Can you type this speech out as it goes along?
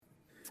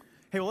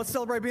Hey, well, let's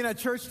celebrate being at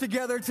church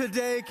together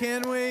today,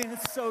 can we?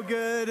 It's so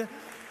good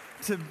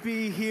to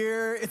be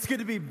here. It's good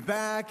to be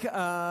back.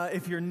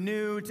 If you're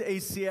new to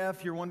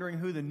ACF, you're wondering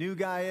who the new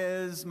guy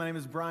is. My name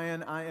is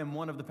Brian. I am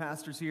one of the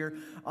pastors here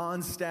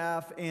on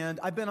staff, and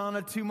I've been on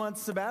a 2-month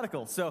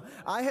sabbatical. So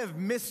I have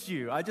missed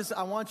you. I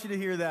want you to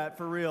hear that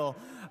for real.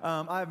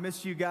 I have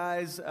missed you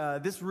guys.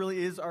 This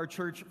really is our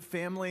church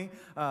family.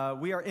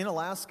 We are in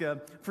Alaska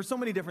for so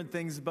many different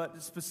things,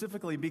 but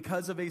specifically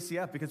because of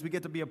ACF, because we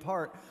get to be a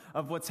part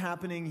of what's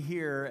happening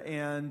here.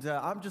 And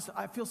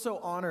I feel so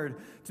honored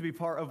to be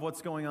part of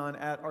what's going on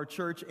at our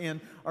church,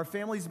 and our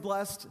family's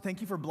blessed. Thank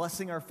you for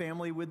blessing our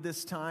family with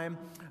this time.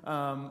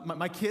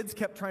 My kids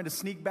kept trying to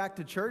sneak back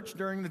to church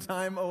during the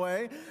time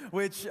away,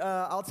 which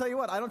I'll tell you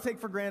what, I don't take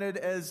for granted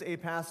as a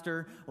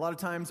pastor. A lot of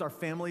times our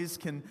families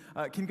can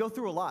go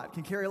through a lot,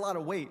 can carry a lot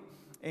of weight.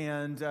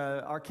 And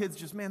our kids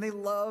just, man, they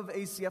love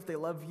ACF. They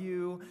love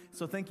you.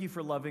 So thank you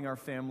for loving our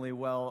family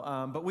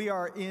well. But we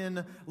are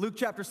in Luke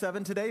chapter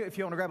 7 today. If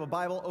you want to grab a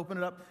Bible, open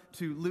it up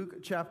to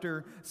Luke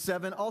chapter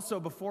 7. Also,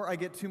 before I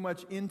get too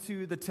much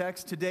into the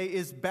text, today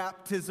is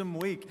Baptism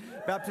Week,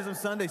 Baptism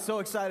Sunday. So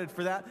excited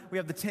for that. We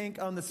have the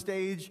tank on the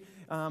stage.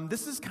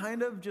 This is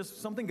kind of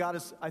just something God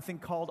has, I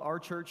think, called our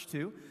church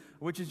to,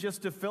 which is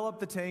just to fill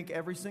up the tank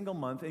every single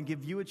month and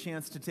give you a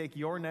chance to take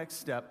your next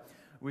step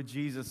with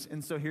Jesus.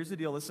 And so here's the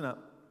deal. Listen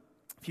up.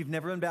 If you've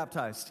never been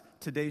baptized,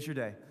 today's your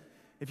day.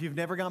 If you've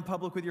never gone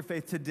public with your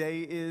faith,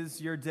 today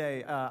is your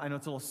day. I know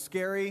it's a little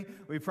scary.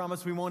 We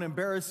promise we won't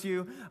embarrass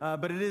you.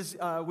 But it is,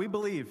 we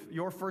believe,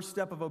 your first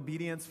step of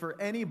obedience for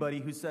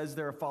anybody who says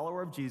they're a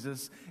follower of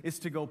Jesus is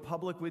to go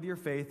public with your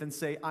faith and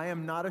say, I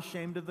am not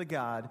ashamed of the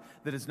God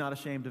that is not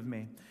ashamed of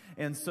me.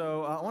 And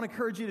so I want to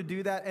encourage you to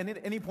do that. And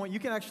at any point, you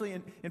can actually,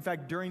 in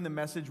fact, during the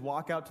message,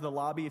 walk out to the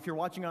lobby. If you're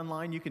watching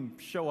online, you can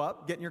show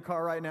up, get in your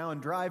car right now,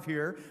 and drive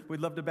here.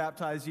 We'd love to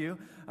baptize you.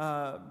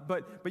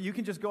 But you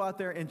can just go out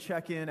there and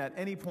check in at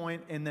any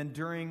point, and then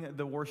during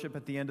the worship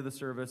at the end of the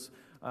service,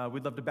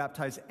 we'd love to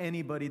baptize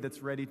anybody that's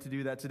ready to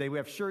do that today. We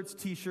have shirts,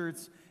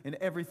 T-shirts, and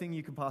everything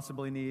you could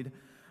possibly need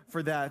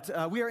for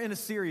that. We are in a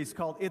series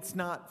called It's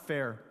Not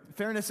Fair.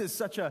 Fairness is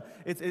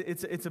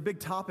it's a big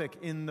topic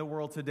in the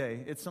world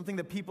today. It's something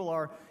that people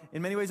are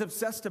in many ways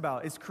obsessed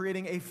about. It's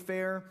creating a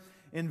fair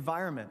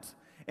environment.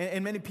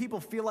 And many people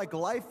feel like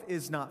life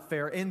is not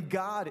fair and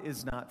God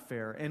is not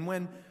fair. And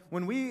when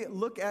we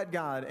look at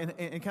God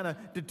and kind of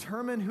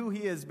determine who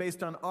He is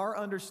based on our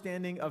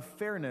understanding of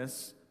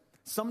fairness,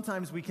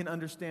 sometimes we can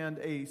understand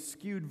a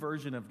skewed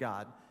version of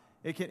God.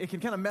 It can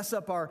kind of mess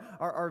up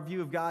our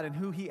view of God and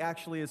who He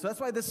actually is. So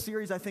that's why this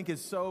series, I think,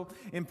 is so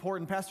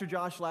important. Pastor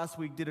Josh last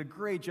week did a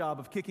great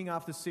job of kicking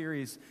off the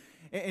series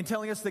and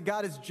telling us that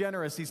God is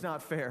generous. He's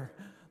not fair.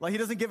 Like, He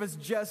doesn't give us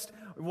just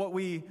what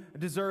we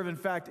deserve. In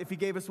fact, if He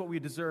gave us what we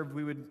deserved,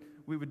 we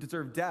would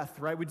deserve death,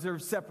 right? We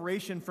deserve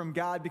separation from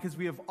God because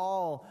we have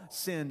all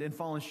sinned and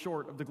fallen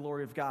short of the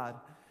glory of God.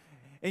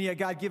 And yet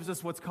God gives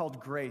us what's called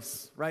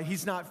grace, right?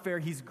 He's not fair.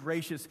 He's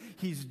gracious.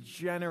 He's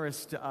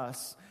generous to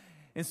us.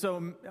 And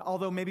so,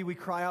 although maybe we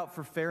cry out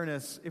for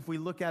fairness, if we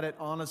look at it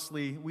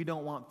honestly, we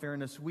don't want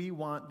fairness. We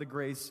want the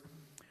grace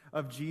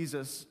of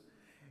Jesus.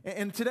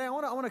 And today, I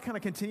want to kind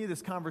of continue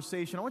this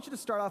conversation. I want you to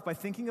start off by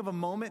thinking of a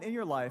moment in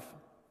your life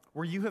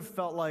where you have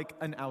felt like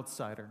an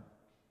outsider.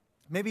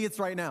 Maybe it's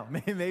right now.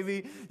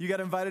 Maybe you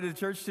got invited to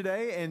church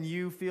today and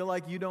you feel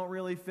like you don't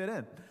really fit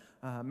in.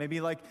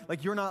 Maybe like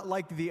you're not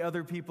like the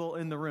other people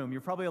in the room.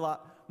 You're probably a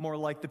lot more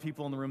like the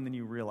people in the room than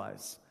you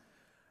realize.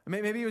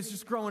 Maybe it was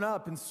just growing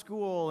up in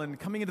school and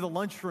coming into the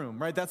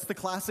lunchroom, right? That's the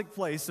classic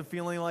place of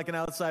feeling like an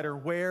outsider.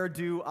 Where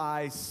do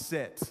I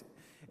sit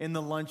in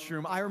the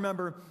lunchroom? I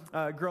remember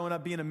growing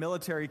up being a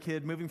military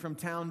kid, moving from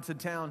town to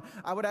town.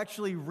 I would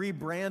actually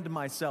rebrand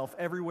myself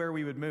everywhere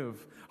we would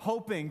move,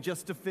 hoping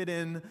just to fit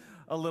in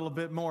a little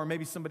bit more.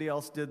 Maybe somebody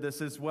else did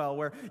this as well,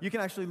 where you can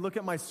actually look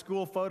at my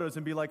school photos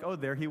and be like, oh,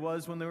 there he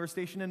was when they were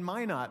stationed in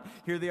Minot.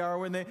 Here they are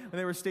when they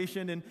were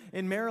stationed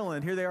in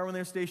Maryland. Here they are when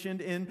they were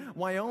stationed in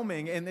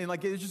Wyoming. And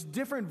like, it's just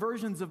different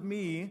versions of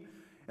me.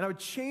 And I would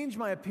change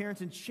my appearance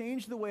and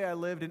change the way I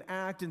lived and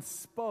act and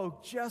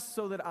spoke just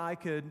so that I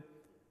could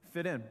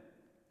fit in.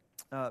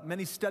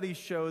 Many studies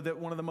show that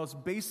one of the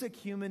most basic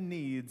human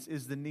needs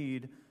is the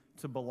need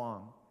to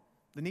belong.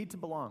 The need to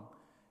belong.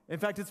 In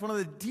fact, it's one of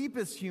the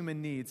deepest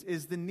human needs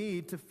is the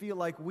need to feel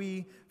like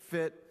we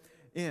fit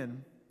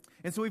in.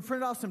 And so we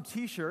printed off some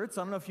T-shirts.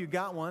 I don't know if you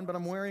got one, but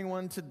I'm wearing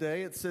one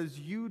today. It says,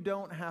 you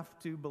don't have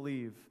to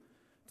believe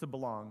to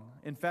belong.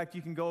 In fact,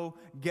 you can go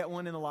get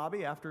one in the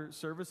lobby after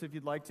service if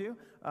you'd like to.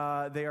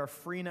 They are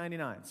free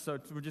 99. So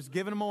we're just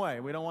giving them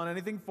away. We don't want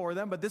anything for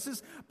them. But this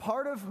is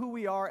part of who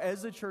we are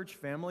as a church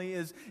family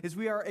is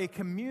we are a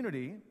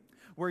community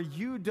where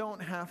you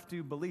don't have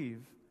to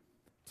believe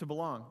to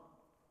belong.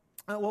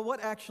 Well,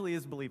 what actually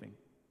is believing?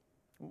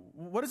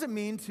 What does it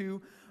mean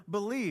to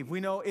believe? We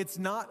know it's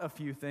not a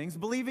few things.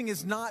 Believing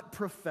is not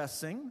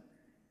professing.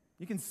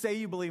 You can say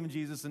you believe in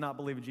Jesus and not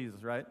believe in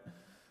Jesus, right?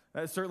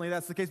 Certainly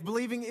that's the case.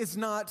 Believing is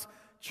not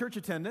church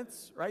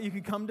attendance, right? You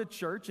can come to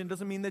church, and it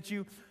doesn't mean that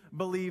you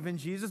believe in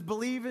Jesus.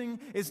 Believing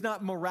is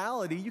not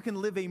morality. You can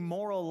live a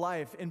moral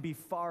life and be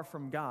far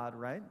from God,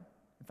 right?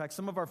 In fact,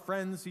 some of our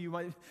friends who you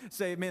might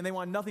say, man, they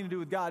want nothing to do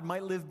with God,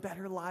 might live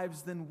better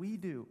lives than we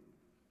do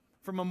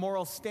from a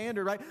moral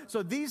standard, right?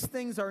 So these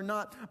things are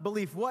not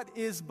belief. What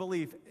is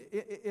belief?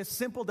 A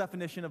simple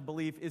definition of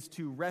belief is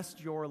to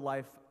rest your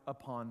life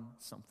upon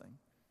something.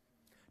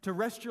 To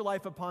rest your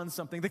life upon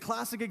something. The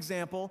classic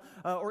example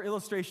or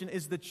illustration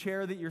is the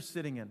chair that you're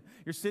sitting in.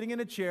 You're sitting in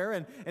a chair,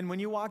 and when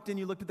you walked in,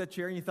 you looked at that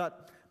chair and you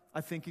thought,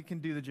 I think it can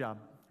do the job,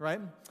 right?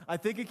 I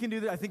think it can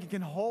do that. I think it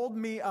can hold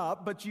me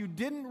up, but you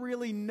didn't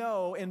really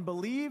know and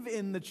believe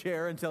in the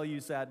chair until you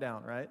sat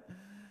down, right?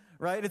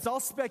 Right? It's all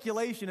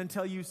speculation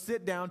until you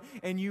sit down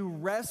and you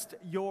rest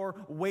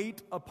your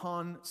weight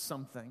upon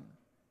something.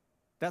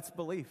 That's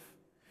belief.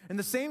 And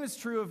the same is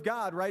true of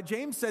God, right?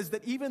 James says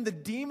that even the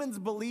demons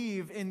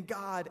believe in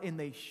God and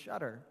they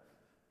shudder.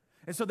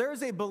 And so there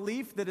is a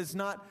belief that is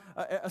not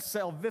a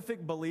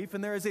salvific belief,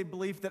 and there is a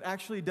belief that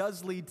actually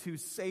does lead to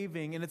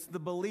saving, and it's the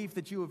belief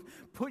that you have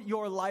put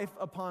your life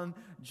upon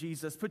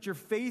Jesus, put your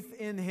faith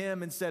in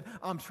Him and said,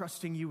 I'm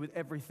trusting you with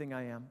everything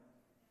I am.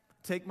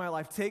 Take my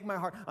life, take my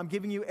heart. I'm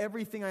giving you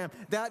everything I am.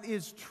 That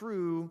is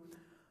true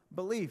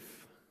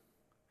belief.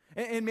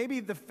 And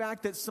maybe the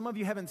fact that some of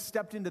you haven't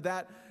stepped into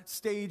that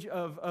stage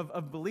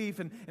of belief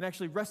and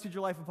actually rested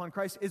your life upon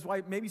Christ is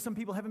why maybe some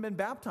people haven't been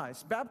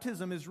baptized.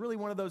 Baptism is really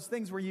one of those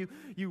things where you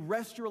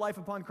rest your life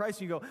upon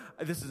Christ and you go,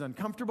 this is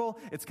uncomfortable,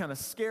 it's kind of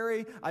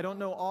scary, I don't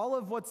know all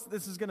of what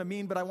this is going to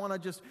mean, but I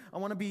want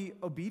to be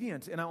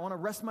obedient and I want to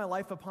rest my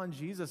life upon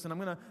Jesus, and I'm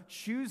going to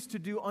choose to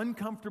do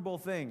uncomfortable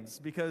things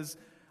because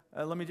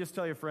let me just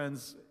tell you,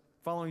 friends,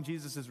 following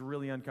Jesus is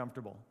really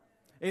uncomfortable.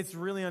 It's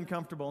really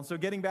uncomfortable. And so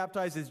getting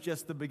baptized is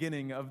just the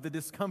beginning of the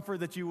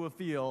discomfort that you will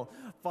feel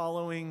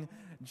following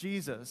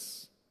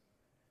Jesus.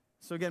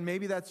 So again,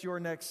 maybe that's your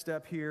next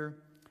step here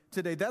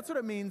today. That's what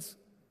it means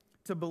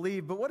to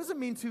believe. But what does it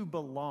mean to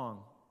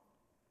belong?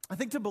 I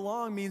think to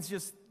belong means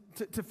just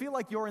to feel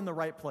like you're in the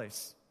right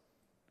place.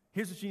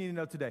 Here's what you need to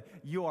know today.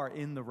 You are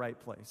in the right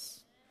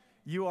place.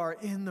 You are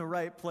in the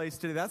right place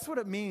today. That's what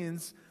it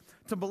means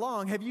to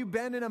belong. Have you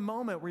been in a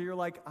moment where you're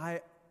like,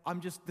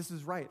 this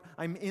is right.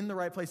 I'm in the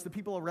right place. The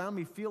people around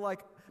me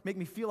make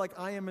me feel like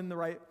I am in the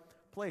right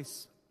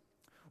place.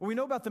 What we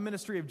know about the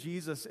ministry of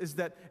Jesus is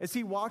that as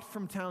He walked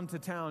from town to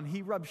town,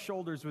 He rubbed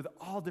shoulders with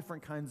all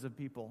different kinds of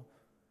people,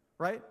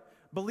 right?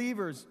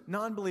 Believers,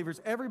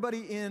 non-believers, everybody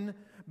in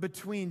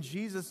between.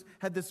 Jesus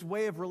had this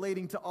way of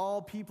relating to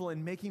all people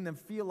and making them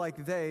feel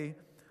like they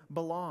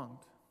belonged.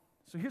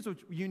 So here's what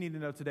you need to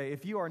know today.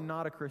 If you are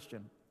not a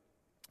Christian,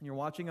 you're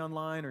watching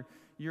online or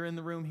you're in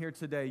the room here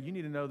today, you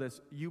need to know this.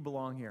 You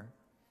belong here.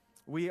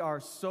 We are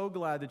so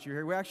glad that you're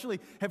here. We actually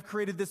have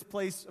created this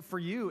place for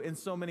you in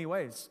so many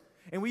ways.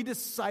 And we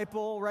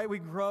disciple, right? We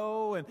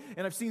grow. And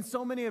I've seen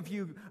so many of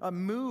you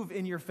move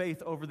in your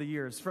faith over the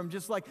years, from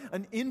just like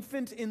an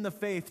infant in the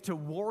faith to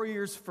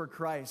warriors for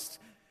Christ.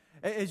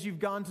 As you've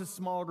gone to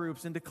small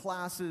groups and to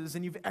classes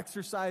and you've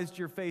exercised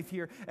your faith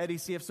here at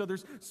ACF. So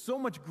there's so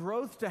much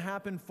growth to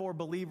happen for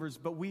believers,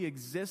 but we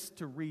exist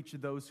to reach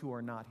those who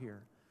are not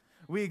here.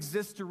 We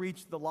exist to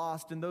reach the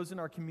lost and those in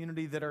our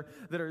community that are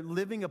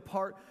living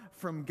apart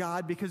from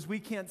God, because we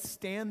can't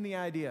stand the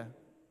idea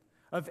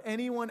of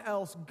anyone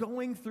else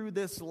going through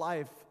this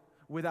life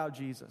without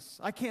Jesus.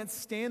 I can't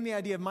stand the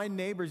idea of my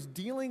neighbors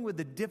dealing with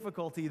the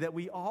difficulty that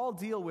we all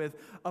deal with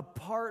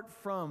apart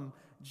from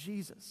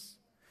Jesus.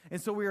 And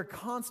so we are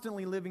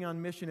constantly living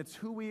on mission. It's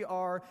who we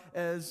are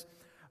as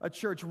a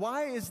church.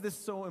 Why is this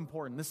so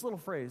important? This little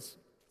phrase.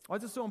 Why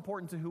is it so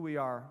important to who we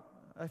are?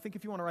 I think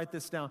if you want to write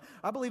this down,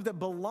 I believe that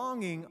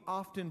belonging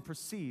often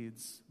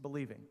precedes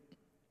believing.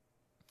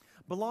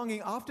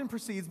 Belonging often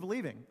precedes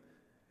believing.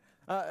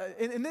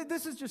 And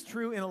this is just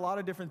true in a lot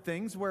of different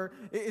things, where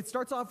it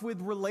starts off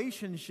with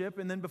relationship,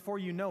 and then before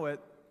you know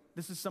it,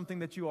 this is something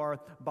that you are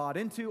bought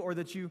into or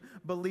that you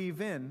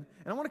believe in.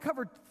 And I want to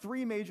cover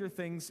three major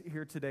things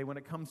here today when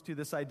it comes to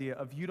this idea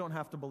of you don't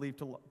have to believe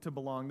to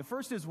belong. The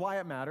first is why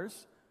it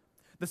matters.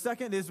 The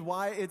second is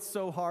why it's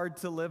so hard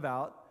to live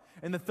out.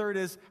 And the third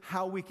is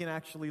how we can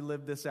actually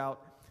live this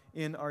out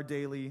in our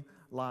daily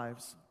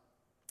lives.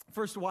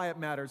 First, why it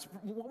matters.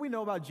 What we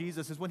know about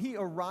Jesus is when He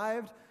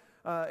arrived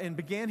and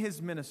began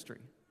His ministry,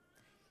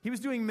 He was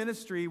doing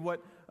ministry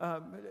what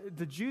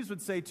the Jews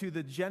would say to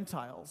the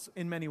Gentiles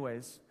in many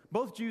ways.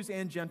 Both Jews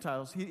and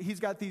Gentiles. He's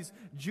got these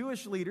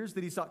Jewish leaders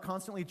that He's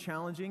constantly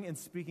challenging and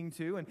speaking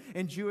to,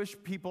 and Jewish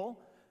people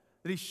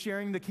that He's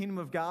sharing the kingdom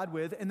of God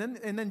with. And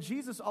then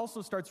Jesus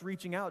also starts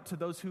reaching out to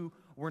those who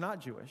were not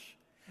Jewish.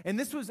 And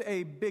this was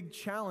a big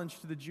challenge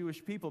to the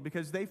Jewish people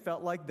because they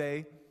felt like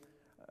they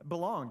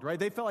belonged, right?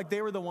 They felt like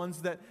they were the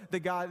ones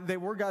they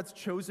were God's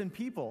chosen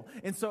people.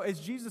 And so as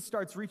Jesus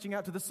starts reaching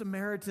out to the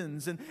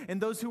Samaritans and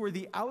those who were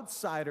the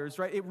outsiders,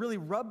 right, it really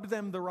rubbed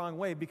them the wrong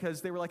way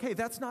because they were like, hey,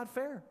 that's not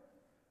fair,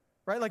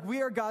 right? Like,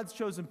 we are God's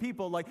chosen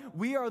people. Like,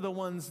 we are the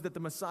ones that the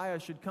Messiah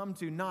should come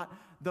to, not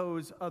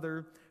those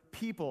other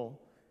people.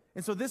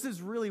 And so this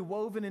is really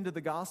woven into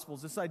the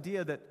Gospels, this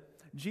idea that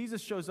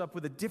Jesus shows up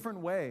with a different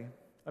way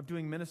of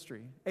doing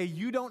ministry, a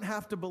you don't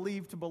have to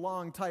believe to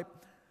belong type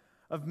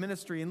of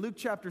ministry. In Luke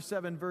chapter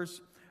 7,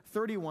 verse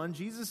 31,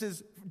 Jesus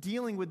is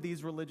dealing with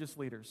these religious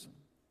leaders,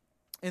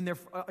 and they're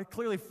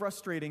clearly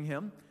frustrating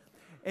him.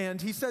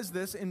 And he says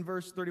this in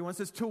verse 31,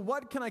 says, "To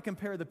what can I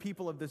compare the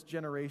people of this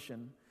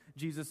generation?"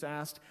 Jesus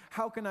asked.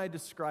 "How can I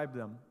describe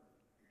them?"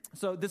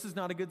 So this is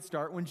not a good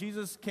start. When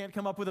Jesus can't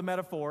come up with a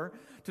metaphor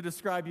to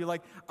describe you,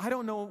 like, I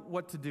don't know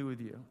what to do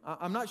with you.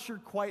 I'm not sure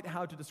quite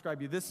how to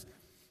describe you. This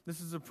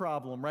is a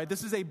problem, right?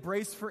 This is a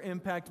brace for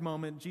impact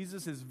moment.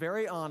 Jesus is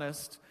very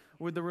honest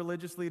with the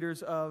religious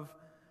leaders of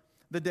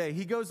the day.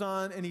 He goes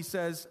on and he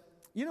says,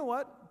 you know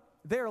what?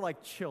 They are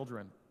like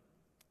children.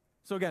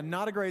 So again,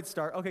 not a great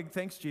start. Okay,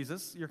 thanks,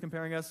 Jesus. You're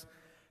comparing us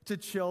to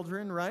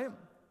children, right?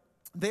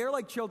 They are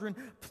like children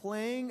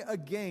playing a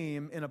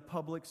game in a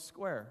public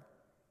square.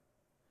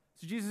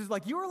 So Jesus is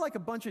like, you are like a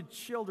bunch of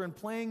children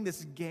playing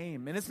this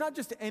game. And it's not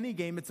just any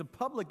game, it's a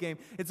public game.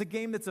 It's a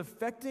game that's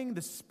affecting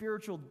the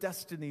spiritual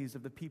destinies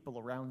of the people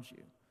around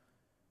you.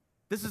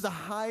 This is a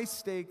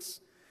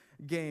high-stakes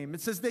game. It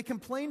says they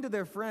complained to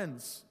their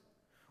friends.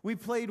 We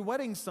played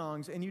wedding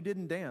songs and you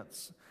didn't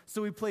dance.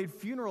 So we played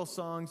funeral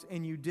songs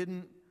and you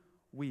didn't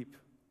weep.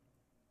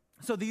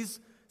 So these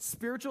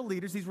spiritual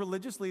leaders, these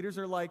religious leaders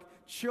are like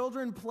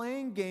children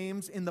playing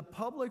games in the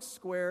public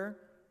square.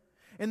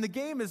 And the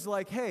game is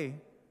like,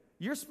 hey,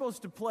 you're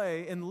supposed to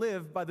play and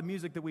live by the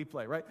music that we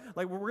play, right?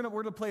 Like we're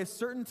gonna play a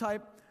certain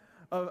type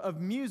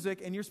of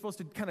music, and you're supposed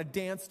to kind of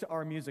dance to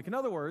our music. In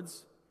other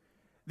words,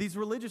 these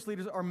religious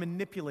leaders are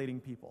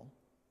manipulating people.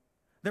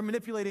 They're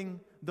manipulating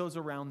those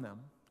around them.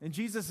 And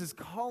Jesus is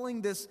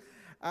calling this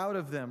out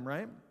of them,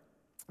 right?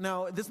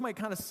 Now, this might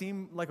kind of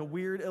seem like a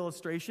weird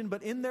illustration,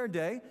 but in their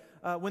day,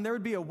 when there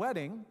would be a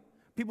wedding,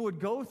 people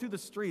would go through the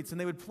streets and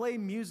they would play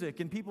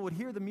music, and people would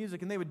hear the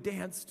music and they would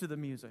dance to the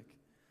music.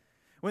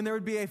 When there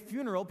would be a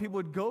funeral, people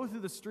would go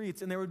through the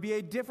streets and there would be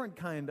a different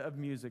kind of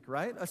music,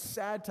 right? A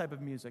sad type of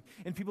music.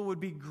 And people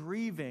would be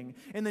grieving.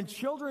 And then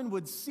children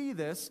would see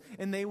this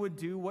and they would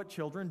do what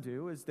children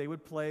do, is they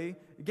would play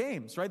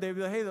games, right? They would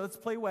be like, hey, let's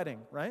play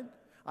wedding, right?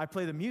 I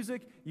play the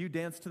music, you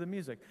dance to the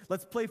music.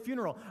 Let's play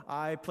funeral.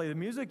 I play the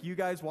music, you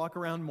guys walk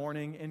around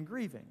mourning and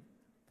grieving.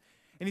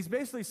 And he's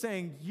basically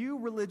saying, you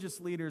religious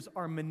leaders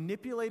are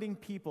manipulating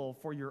people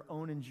for your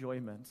own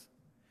enjoyment.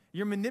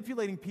 You're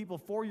manipulating people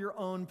for your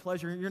own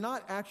pleasure. You're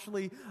not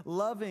actually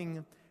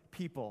loving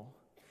people.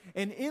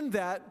 And in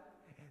that,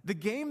 the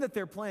game that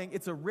they're playing,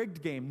 it's a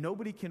rigged game.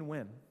 Nobody can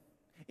win.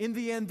 In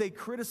the end, they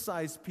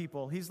criticize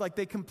people. He's like,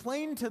 they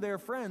complain to their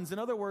friends. In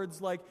other words,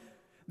 like,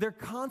 they're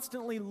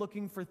constantly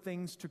looking for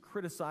things to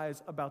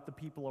criticize about the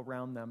people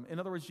around them. In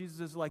other words, Jesus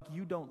is like,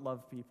 you don't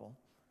love people.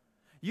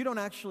 You don't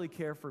actually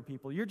care for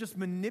people. You're just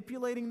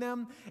manipulating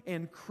them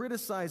and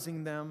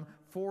criticizing them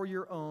for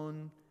your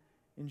own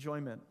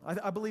enjoyment.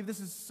 I believe this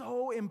is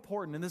so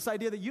important. And this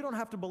idea that you don't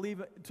have to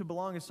believe to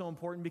belong is so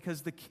important,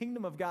 because the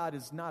kingdom of God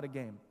is not a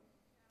game.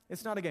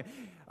 It's not a game.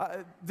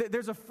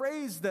 There's a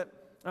phrase that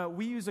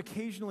we use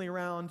occasionally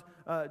around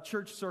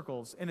church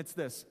circles, and it's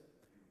this: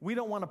 we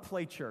don't want to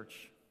play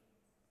church.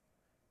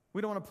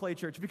 We don't want to play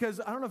church,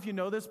 because I don't know if you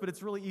know this, but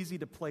it's really easy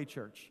to play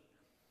church.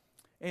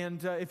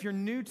 And if you're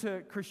new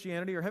to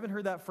Christianity or haven't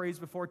heard that phrase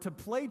before, to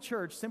play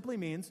church simply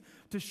means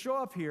to show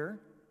up here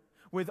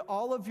with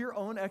all of your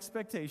own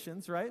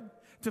expectations, right?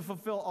 To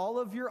fulfill all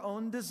of your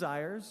own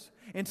desires,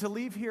 and to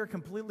leave here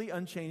completely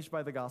unchanged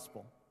by the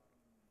gospel.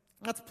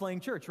 That's playing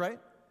church, right?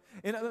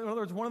 In other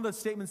words, one of the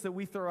statements that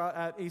we throw out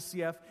at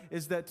ACF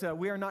is that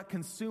we are not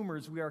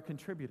consumers, we are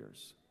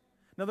contributors.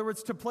 In other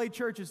words, to play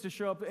church is to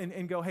show up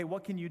and go, hey,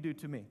 what can you do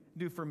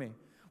for me?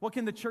 What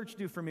can the church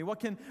do for me? What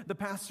can the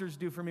pastors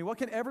do for me? What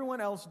can everyone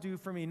else do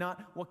for me?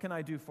 Not what can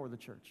I do for the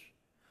church?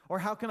 Or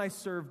how can I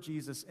serve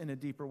Jesus in a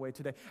deeper way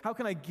today? How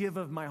can I give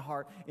of my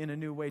heart in a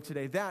new way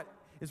today? That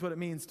is what it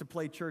means to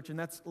play church, and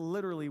that's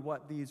literally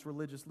what these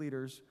religious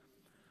leaders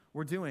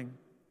were doing.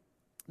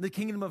 The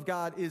kingdom of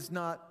God is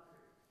not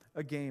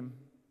a game.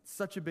 It's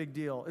such a big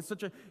deal. It's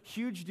such a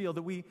huge deal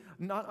that we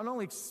not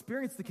only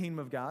experience the kingdom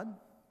of God,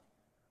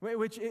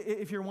 which,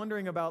 if you're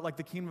wondering about like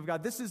the kingdom of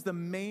God, this is the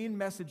main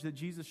message that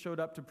Jesus showed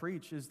up to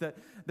preach, is that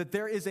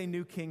there is a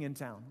new king in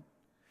town.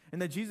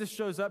 And that Jesus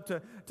shows up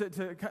to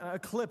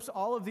eclipse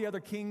all of the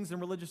other kings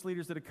and religious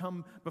leaders that have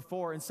come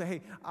before and say,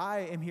 hey, I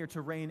am here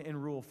to reign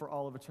and rule for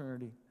all of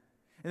eternity.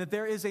 And that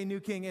there is a new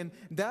king. And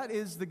that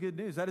is the good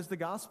news. That is the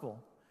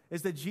gospel,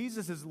 is that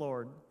Jesus is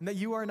Lord and that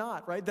you are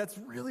not, right? That's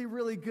really,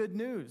 really good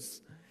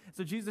news.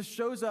 So Jesus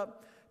shows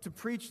up to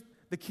preach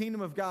the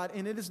kingdom of God,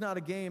 and it is not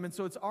a game. And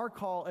so it's our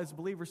call as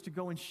believers to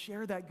go and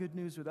share that good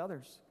news with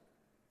others.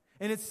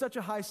 And it's such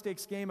a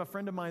high-stakes game. A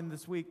friend of mine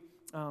this week,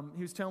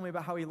 he was telling me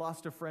about how he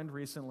lost a friend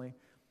recently.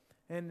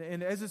 And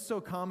as is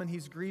so common,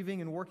 he's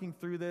grieving and working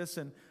through this.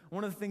 And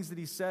one of the things that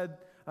he said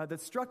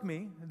that struck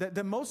me,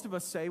 that most of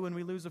us say when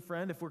we lose a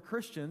friend, if we're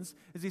Christians,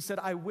 is he said,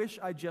 I wish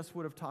I just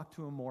would have talked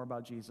to him more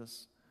about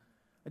Jesus.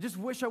 I just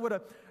wish I would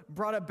have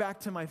brought it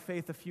back to my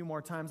faith a few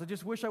more times. I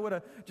just wish I would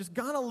have just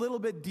gone a little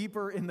bit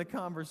deeper in the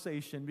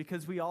conversation,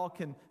 because we all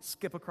can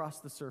skip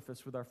across the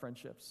surface with our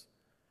friendships.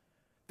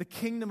 The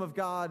kingdom of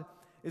God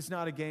is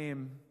not a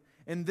game,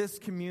 and this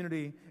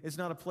community is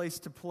not a place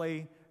to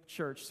play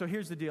church. So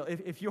here's the deal.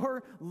 If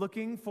you're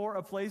looking for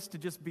a place to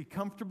just be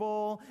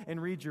comfortable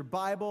and read your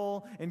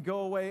Bible and go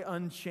away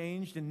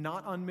unchanged and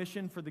not on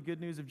mission for the good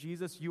news of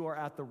Jesus, you are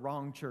at the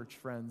wrong church,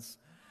 friends.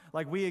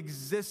 Like, we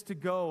exist to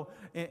go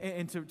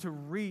and to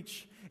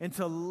reach and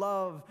to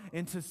love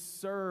and to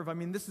serve. I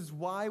mean, this is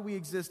why we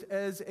exist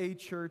as a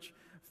church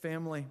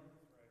family.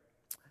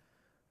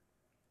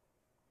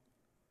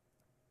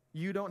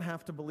 You don't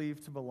have to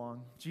believe to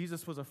belong.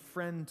 Jesus was a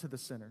friend to the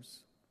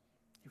sinners.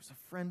 He was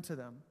a friend to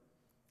them.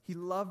 He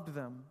loved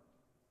them.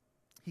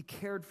 He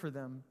cared for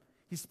them.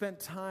 He spent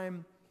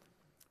time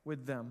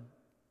with them.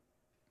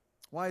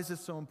 Why is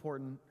this so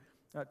important?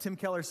 Tim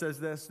Keller says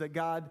this, that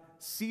God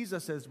sees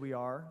us as we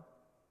are,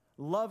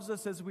 loves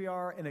us as we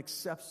are, and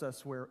accepts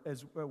us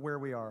where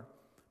we are.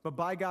 But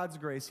by God's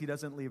grace, He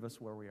doesn't leave us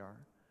where we are.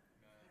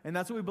 And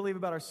that's what we believe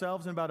about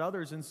ourselves and about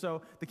others. And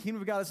so the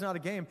kingdom of God is not a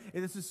game.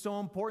 This is so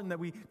important that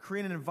we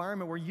create an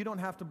environment where you don't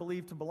have to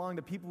believe to belong,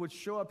 that people would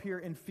show up here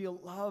and feel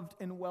loved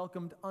and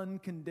welcomed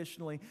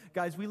unconditionally.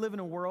 Guys, we live in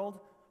a world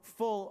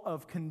full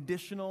of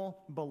conditional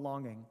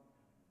belonging.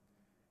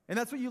 And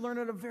that's what you learn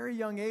at a very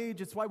young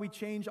age. It's why we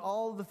change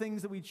all the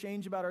things that we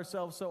change about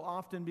ourselves so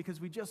often,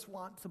 because we just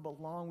want to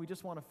belong. We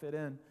just want to fit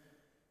in.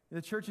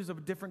 The church is a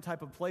different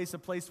type of place, a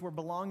place where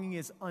belonging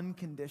is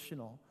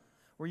unconditional,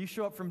 where you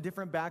show up from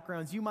different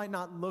backgrounds. You might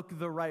not look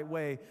the right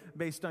way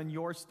based on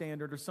your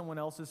standard or someone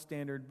else's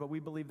standard, but we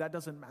believe that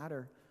doesn't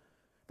matter,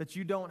 that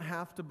you don't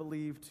have to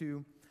believe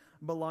to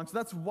belong. So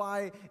that's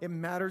why it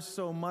matters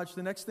so much.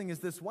 The next thing is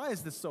this: why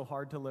is this so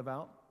hard to live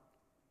out?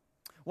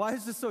 Why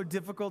is this so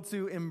difficult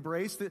to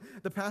embrace?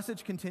 The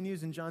passage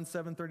continues in John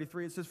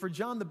 7:33. It says, "For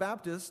John the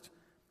Baptist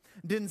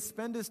didn't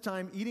spend his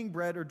time eating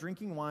bread or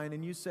drinking wine,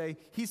 and you say,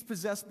 he's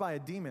possessed by a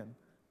demon.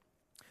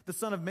 The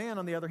Son of Man,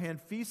 on the other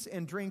hand, feasts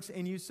and drinks,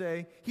 and you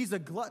say, he's a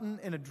glutton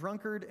and a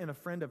drunkard and a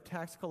friend of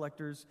tax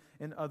collectors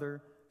and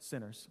other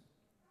sinners."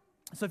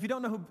 So if you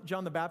don't know who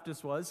John the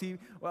Baptist was, he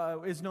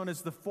is known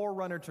as the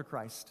forerunner to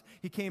Christ.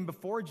 He came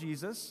before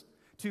Jesus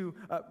to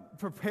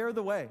prepare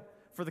the way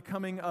for the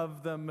coming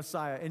of the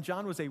Messiah. And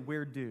John was a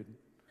weird dude,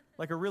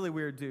 like a really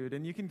weird dude.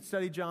 And you can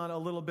study John a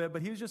little bit,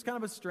 but he was just kind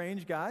of a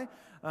strange guy.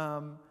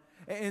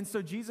 And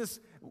so Jesus,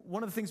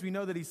 one of the things we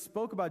know that he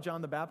spoke about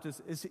John the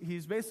Baptist is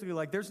he's basically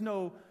like, there's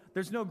no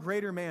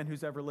greater man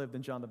who's ever lived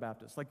than John the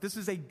Baptist. Like, this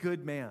is a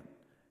good man.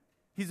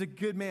 He's a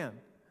good man.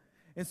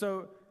 And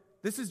so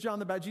this is John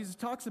the Baptist. Jesus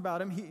talks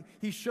about him.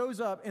 He shows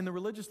up, and the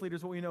religious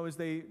leaders, what we know is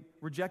they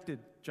rejected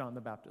John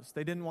the Baptist.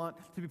 They didn't want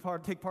to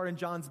take part in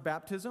John's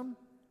baptism.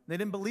 They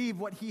didn't believe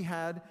what he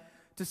had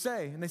to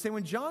say. And they say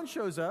when John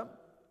shows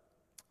up,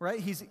 right,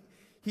 he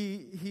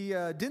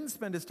didn't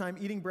spend his time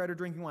eating bread or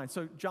drinking wine.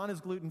 So John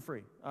is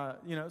gluten-free.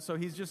 So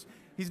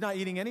he's not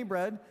eating any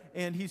bread,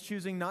 and he's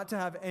choosing not to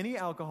have any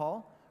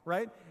alcohol,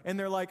 right? And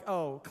they're like,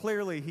 oh,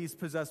 clearly he's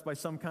possessed by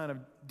some kind of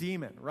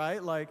demon,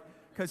 right? Like,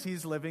 because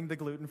he's living the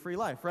gluten-free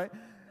life, right?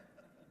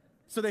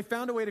 So they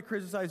found a way to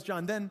criticize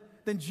John. Then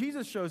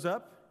Jesus shows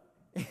up,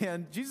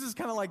 and Jesus is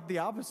kind of like the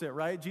opposite,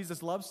 right?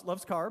 Jesus loves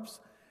carbs.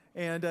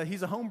 And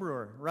he's a home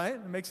brewer,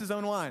 right? Makes his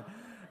own wine.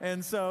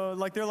 And so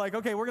they're like,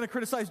 okay, we're going to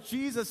criticize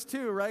Jesus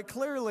too, right?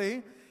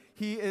 Clearly,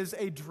 he is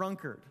a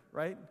drunkard,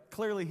 right?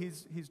 Clearly,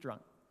 he's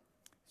drunk.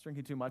 He's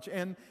drinking too much.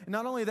 And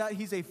not only that,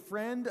 he's a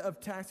friend of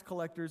tax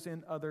collectors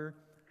and other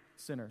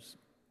sinners.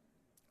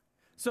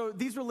 So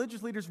these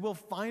religious leaders will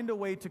find a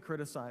way to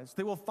criticize.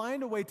 They will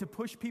find a way to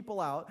push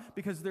people out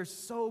because they're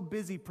so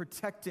busy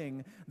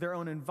protecting their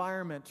own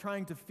environment,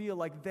 trying to feel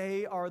like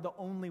they are the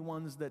only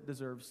ones that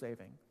deserve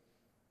saving.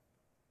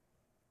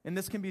 And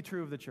this can be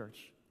true of the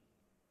church,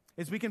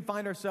 is we can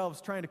find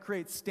ourselves trying to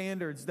create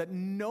standards that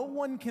no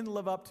one can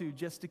live up to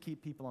just to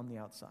keep people on the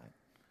outside.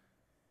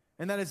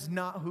 And that is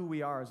not who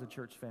we are as a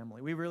church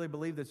family. We really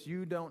believe this.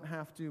 You don't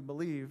have to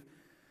believe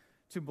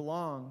to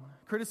belong.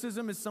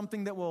 Criticism is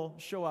something that will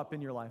show up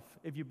in your life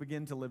if you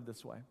begin to live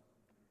this way.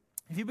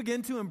 If you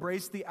begin to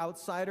embrace the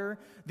outsider,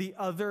 the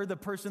other, the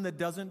person that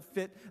doesn't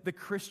fit the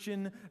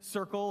Christian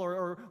circle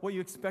or what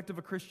you expect of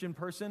a Christian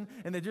person,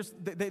 and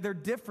they're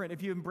different.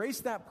 If you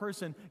embrace that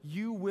person,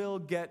 you will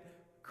get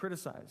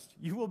criticized.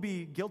 You will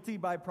be guilty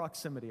by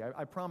proximity.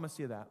 I promise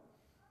you that.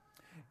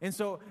 And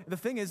so the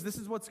thing is, this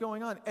is what's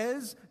going on.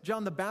 As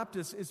John the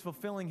Baptist is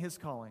fulfilling his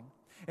calling,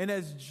 and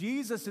as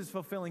Jesus is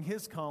fulfilling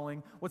his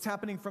calling, what's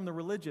happening from the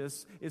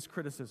religious is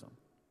criticism.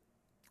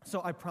 So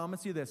I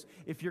promise you this: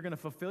 if you're going to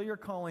fulfill your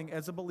calling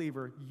as a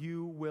believer,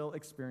 you will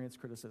experience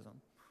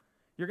criticism.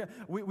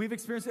 We've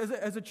experienced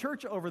as a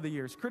church over the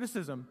years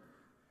criticism.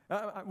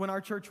 When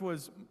our church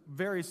was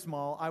very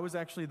small, I was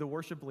actually the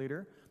worship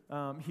leader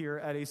here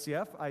at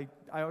ACF. I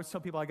always tell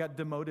people I got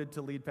demoted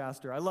to lead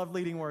pastor. I love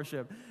leading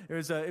worship. It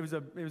was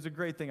a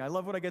great thing. I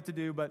love what I get to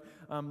do, but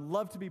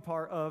love to be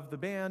part of the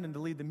band and to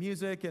lead the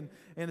music. And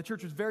the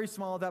church was very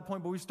small at that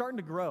point, but we were starting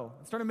to grow,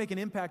 starting to make an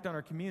impact on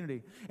our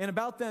community. And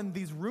about then,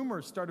 these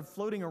rumors started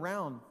floating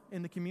around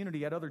in the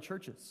community at other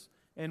churches.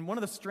 And one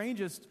of the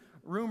strangest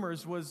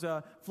rumors was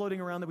floating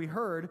around that we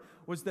heard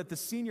was that the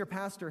senior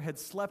pastor had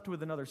slept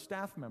with another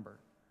staff member.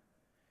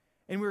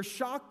 And we were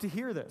shocked to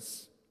hear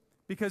this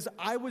because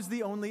I was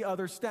the only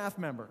other staff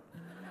member.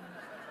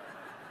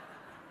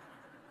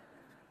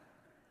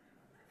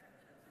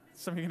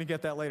 Some of you are going to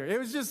get that later. It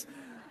was just,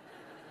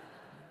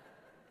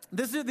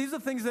 these are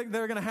things that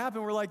are going to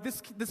happen. We're like,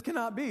 this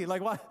cannot be.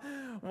 Like, why?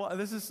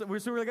 Well, so we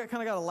kind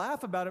of got to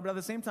laugh about it, but at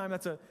the same time,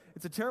 it's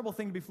a terrible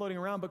thing to be floating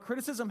around. But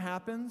criticism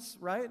happens,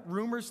 right?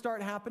 Rumors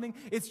start happening.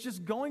 It's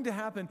just going to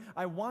happen.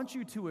 I want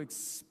you to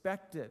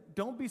expect it.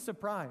 Don't be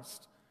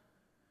surprised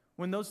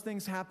when those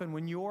things happen,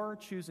 when you're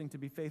choosing to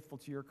be faithful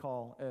to your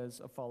call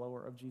as a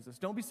follower of Jesus.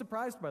 Don't be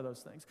surprised by those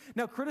things.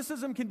 Now,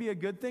 criticism can be a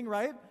good thing,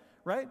 right?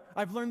 Right?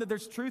 I've learned that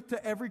there's truth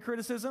to every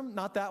criticism,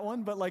 not that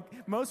one, but like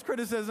most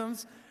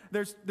criticisms,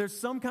 there's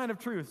some kind of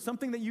truth,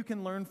 something that you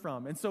can learn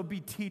from. And so be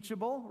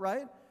teachable,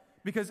 right?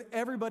 Because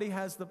everybody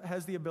has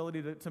the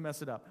ability to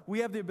mess it up. We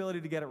have the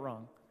ability to get it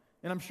wrong.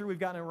 And I'm sure we've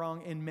gotten it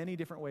wrong in many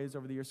different ways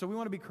over the years. So we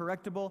want to be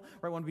correctable,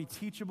 right? We want to be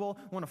teachable.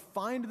 We want to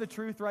find the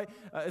truth, right?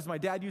 As my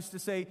dad used to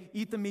say,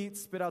 eat the meat,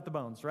 spit out the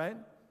bones, right?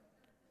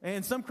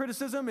 And some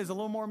criticism is a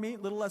little more meat,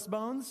 a little less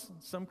bones.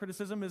 Some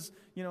criticism is,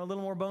 a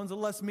little more bones, a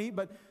little less meat.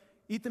 But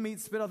eat the meat,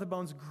 spit out the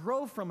bones,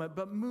 grow from it,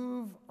 but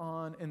move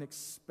on and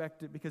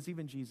expect it, because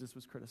even Jesus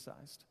was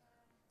criticized.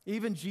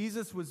 Even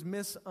Jesus was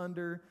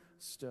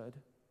misunderstood.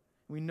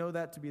 We know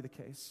that to be the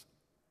case.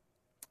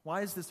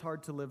 Why is this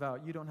hard to live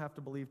out? You don't have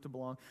to believe to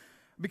belong.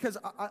 Because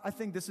I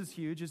think this is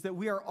huge, is that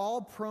we are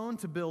all prone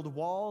to build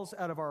walls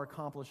out of our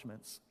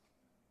accomplishments.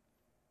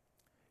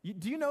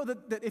 Do you know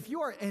that if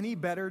you are any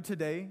better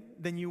today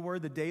than you were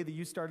the day that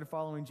you started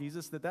following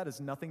Jesus, that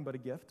is nothing but a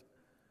gift?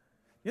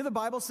 The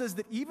Bible says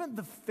that even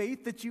the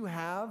faith that you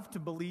have to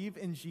believe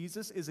in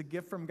Jesus is a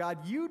gift from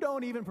God. You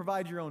don't even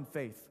provide your own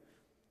faith.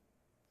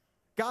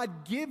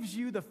 God gives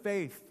you the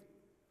faith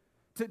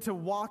to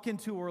walk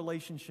into a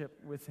relationship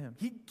with Him.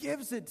 He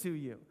gives it to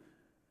you.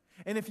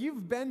 And if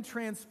you've been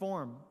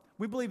transformed,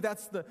 we believe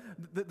that's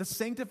the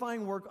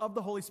sanctifying work of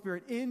the Holy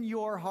Spirit in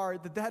your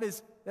heart, that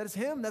is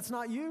Him, that's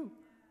not you.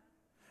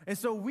 And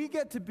so we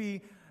get to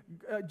be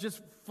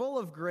just full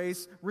of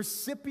grace,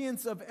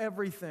 recipients of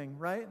everything,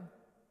 right?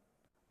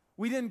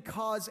 We didn't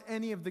cause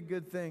any of the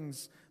good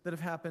things that have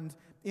happened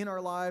in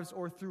our lives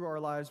or through our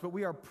lives, but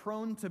we are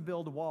prone to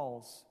build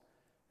walls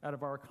out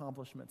of our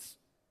accomplishments.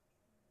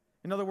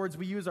 In other words,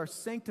 we use our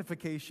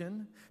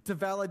sanctification to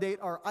validate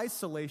our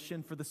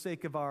isolation for the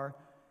sake of our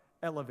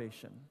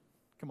elevation.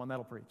 Come on,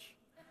 that'll preach,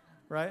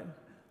 right?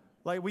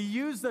 Like, we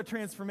use the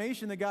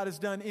transformation that God has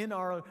done in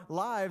our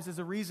lives as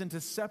a reason to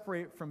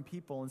separate from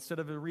people instead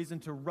of a reason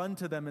to run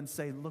to them and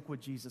say, look what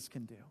Jesus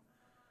can do.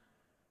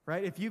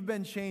 Right? If you've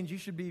been changed, you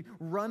should be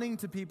running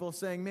to people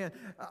saying, man,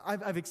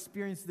 I've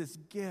experienced this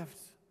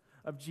gift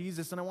of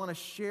Jesus, and I want to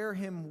share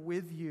Him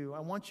with you. I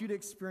want you to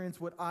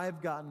experience what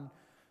I've gotten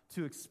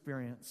to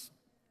experience.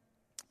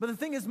 But the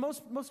thing is,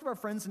 most of our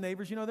friends and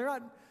neighbors, they're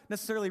not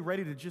necessarily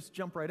ready to just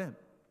jump right in.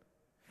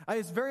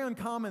 It's very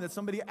uncommon that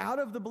somebody out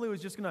of the blue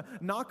is just going to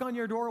knock on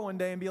your door one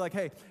day and be like,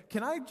 hey,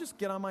 can I just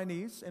get on my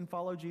knees and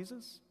follow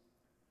Jesus?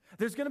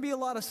 There's going to be a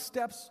lot of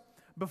steps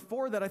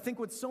before that. I think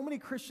what so many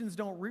Christians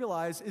don't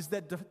realize is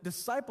that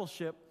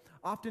discipleship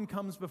often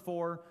comes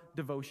before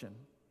devotion.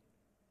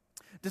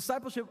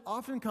 Discipleship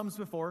often comes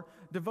before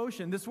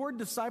devotion. This word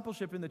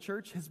discipleship in the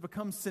church has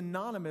become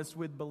synonymous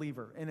with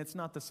believer, and it's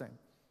not the same.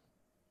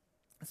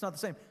 It's not the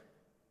same.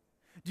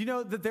 Do you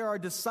know that there are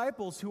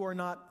disciples who are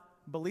not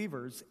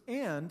believers?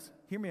 And,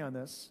 hear me on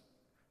this,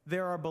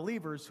 there are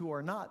believers who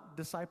are not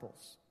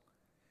disciples.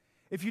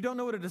 If you don't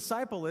know what a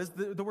disciple is,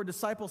 the word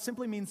disciple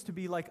simply means to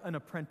be like an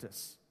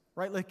apprentice.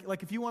 Right?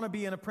 Like if you want to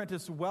be an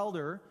apprentice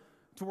welder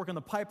to work on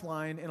the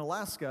pipeline in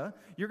Alaska,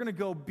 you're going to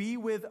go be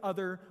with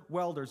other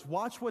welders.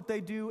 Watch what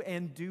they do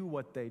and do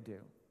what they do.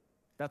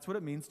 That's what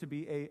it means to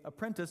be an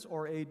apprentice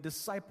or a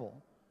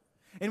disciple.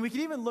 And we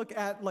can even look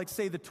at,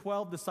 say, the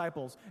 12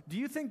 disciples. Do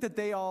you think that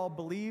they all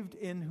believed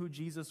in who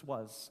Jesus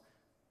was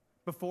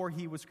before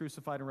He was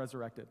crucified and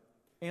resurrected?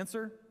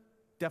 Answer,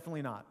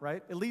 definitely not,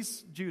 right? At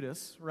least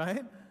Judas,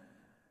 right?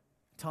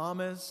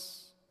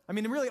 Thomas.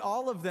 Really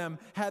all of them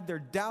had their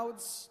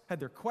doubts, had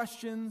their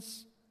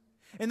questions.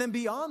 And then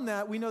beyond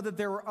that, we know that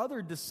there were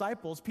other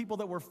disciples, people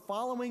that were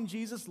following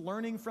Jesus,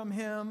 learning from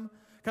Him,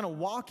 kind of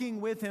walking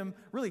with Him,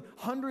 really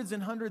hundreds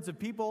and hundreds of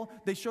people.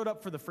 They showed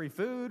up for the free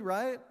food,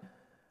 right?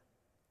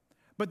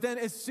 But then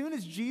as soon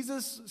as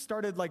Jesus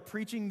started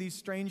preaching these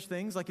strange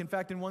things, in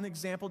fact, in one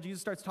example,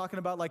 Jesus starts talking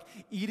about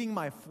eating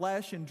my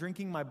flesh and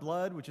drinking my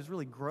blood, which is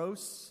really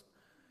gross.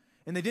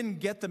 And they didn't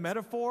get the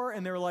metaphor,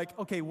 and they were like,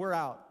 okay, we're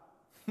out.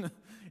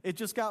 It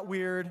just got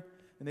weird.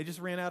 and they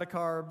just ran out of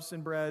carbs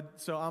and bread.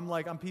 So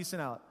I'm peacing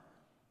out.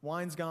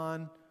 Wine's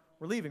gone.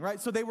 We're leaving, right?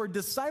 So they were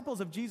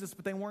disciples of Jesus,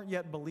 but they weren't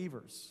yet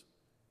believers.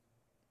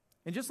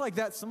 And just like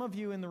that, some of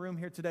you in the room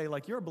here today,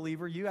 like you're a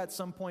believer, you at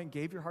some point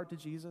gave your heart to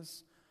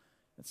Jesus,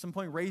 at some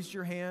point raised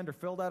your hand or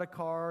filled out a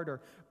card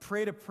or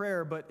prayed a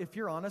prayer, but if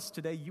you're honest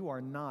today, you are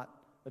not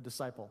a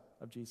disciple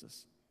of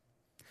Jesus.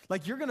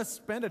 Like you're going to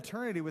spend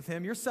eternity with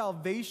him. Your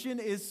salvation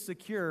is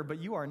secure, but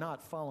you are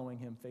not following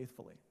him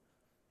faithfully.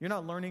 You're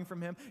not learning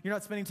from him. You're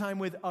not spending time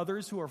with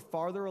others who are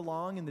farther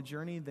along in the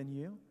journey than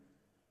you.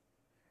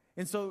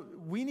 And so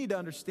we need to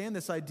understand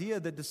this idea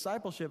that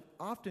discipleship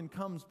often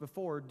comes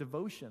before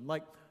devotion.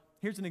 Like,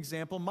 here's an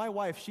example. My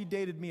wife, she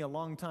dated me a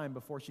long time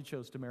before she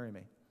chose to marry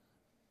me.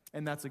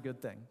 And that's a good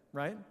thing,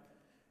 right?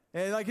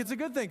 And like, it's a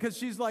good thing because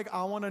she's like,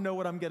 I want to know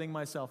what I'm getting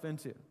myself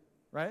into,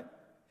 right?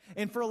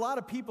 And for a lot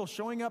of people,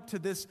 showing up to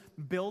this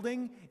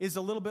building is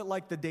a little bit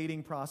like the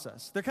dating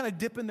process. They're kind of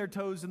dipping their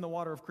toes in the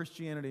water of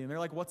Christianity. And they're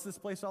like, what's this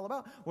place all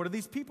about? What are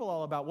these people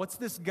all about? What's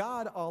this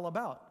God all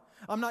about?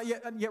 I'm not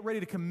yet ready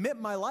to commit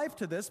my life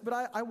to this,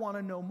 but I want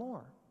to know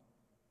more.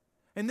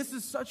 And this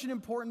is such an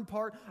important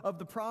part of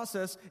the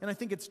process, and I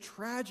think it's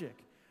tragic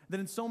that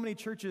in so many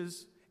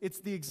churches, it's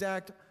the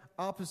exact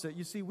opposite.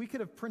 You see, we could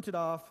have printed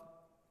off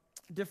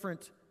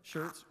different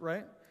shirts,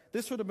 right?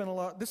 This is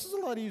a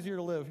lot easier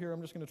to live. Here,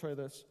 I'm just going to try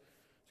this.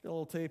 It's got a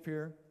little tape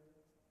here.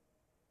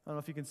 I don't know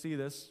if you can see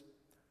this.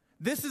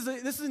 This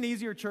is an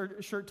easier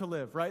shirt to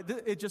live, right?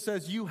 It just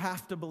says, you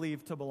have to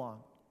believe to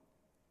belong.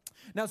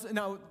 Now,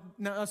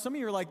 some of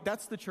you are like,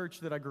 that's the church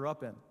that I grew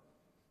up in.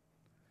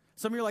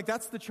 Some of you are like,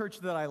 that's the church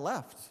that I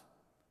left.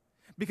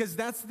 Because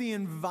that's the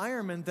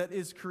environment that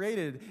is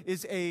created,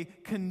 is a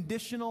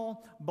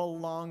conditional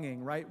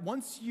belonging, right?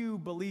 Once you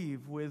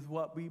believe with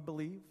what we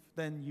believe,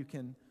 then you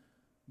can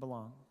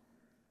belong.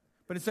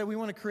 But instead, we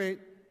want to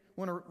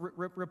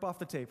rip off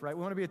the tape, right?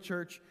 We want to be a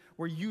church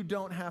where you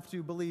don't have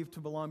to believe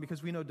to belong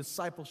because we know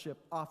discipleship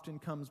often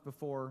comes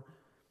before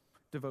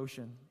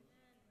devotion.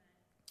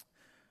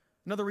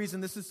 Another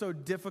reason this is so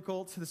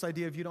difficult, this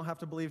idea of you don't have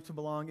to believe to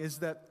belong, is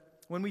that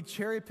when we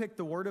cherry pick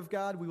the Word of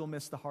God, we will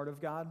miss the heart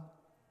of God.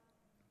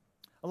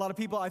 A lot of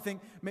people, I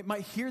think,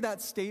 might hear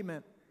that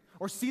statement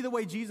or see the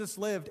way Jesus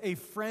lived, a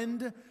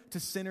friend to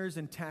sinners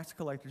and tax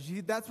collectors.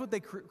 That's what they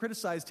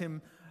criticized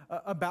him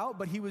about,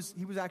 but he was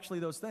actually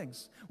those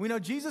things. We know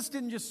Jesus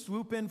didn't just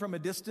swoop in from a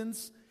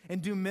distance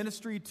and do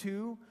ministry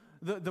to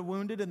the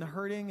wounded and the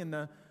hurting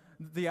and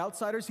the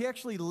outsiders. He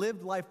actually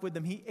lived life with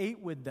them. He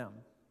ate with them,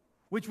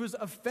 which was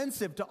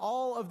offensive to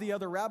all of the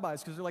other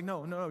rabbis because they're like,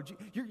 no,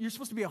 you're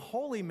supposed to be a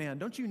holy man.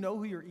 Don't you know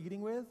who you're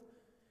eating with?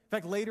 In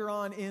fact, later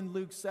on in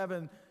Luke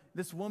 7,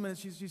 this woman,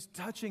 she's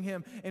touching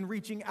him and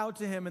reaching out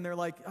to him, and they're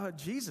like,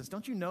 Jesus,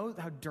 don't you know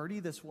how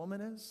dirty this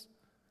woman is?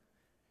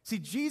 See,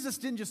 Jesus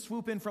didn't just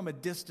swoop in from a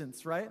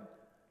distance, right?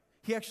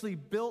 He actually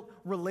built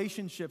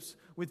relationships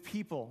with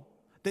people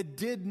that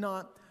did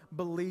not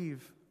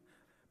believe.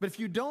 But if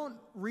you don't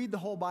read the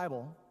whole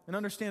Bible and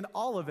understand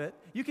all of it,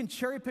 you can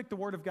cherry pick the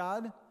Word of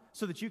God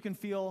so that you can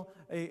feel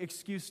an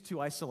excuse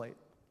to isolate.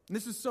 And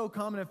this is so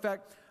common. In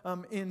fact,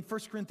 in 1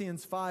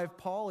 Corinthians 5,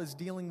 Paul is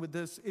dealing with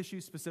this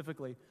issue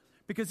specifically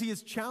because he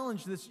has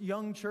challenged this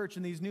young church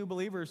and these new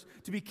believers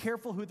to be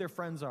careful who their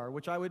friends are,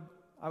 which I would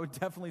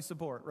definitely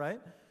support,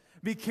 right?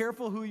 Be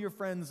careful who your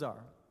friends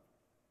are.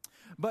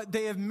 But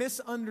they have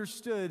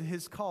misunderstood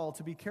his call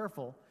to be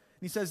careful.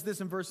 And he says this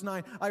in verse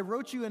 9, I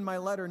wrote you in my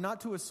letter not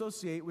to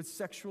associate with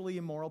sexually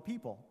immoral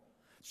people.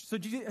 So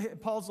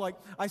Paul's like,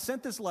 I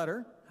sent this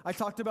letter. I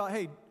talked about,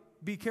 hey,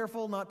 be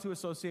careful not to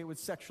associate with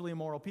sexually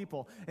immoral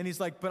people. And he's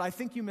like, but I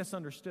think you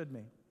misunderstood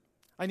me.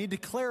 I need to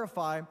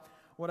clarify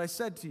what I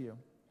said to you.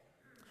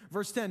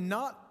 Verse 10,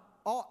 not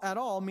all, at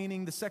all,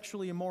 meaning the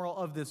sexually immoral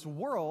of this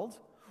world,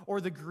 or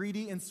the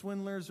greedy and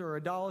swindlers or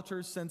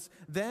idolaters, since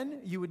then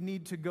you would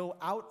need to go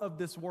out of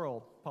this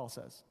world, Paul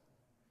says.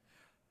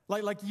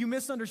 Like you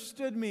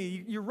misunderstood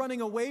me. You're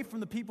running away from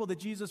the people that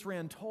Jesus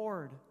ran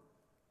toward.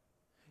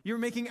 You're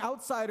making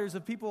outsiders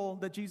of people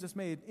that Jesus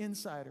made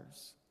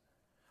insiders.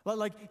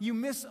 Like you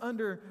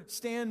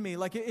misunderstand me.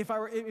 Like if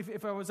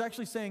I was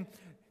actually saying,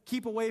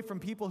 keep away from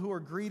people who are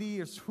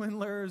greedy or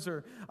swindlers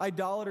or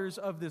idolaters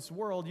of this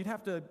world, you'd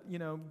have to,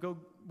 go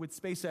with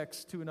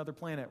SpaceX to another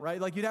planet, right?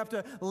 Like you'd have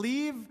to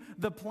leave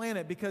the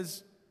planet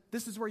because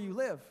this is where you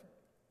live.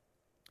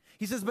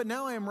 He says, but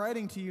now I am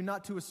writing to you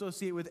not to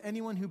associate with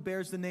anyone who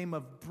bears the name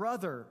of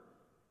brother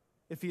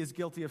if he is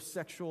guilty of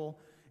sexual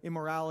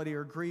immorality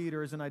or greed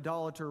or is an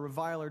idolater,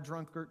 reviler,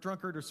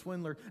 drunkard or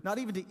swindler, not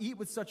even to eat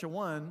with such a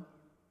one.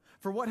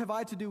 For what have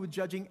I to do with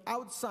judging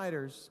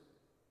outsiders?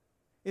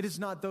 Is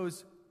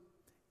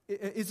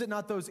it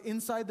not those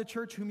inside the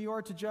church whom you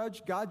are to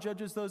judge? God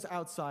judges those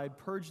outside.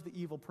 Purge the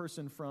evil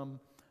person from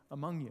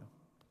among you.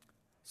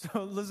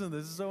 So listen,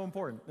 this is so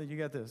important that you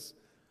get this.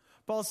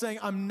 Paul's saying,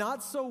 I'm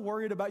not so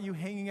worried about you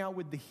hanging out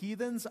with the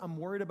heathens. I'm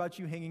worried about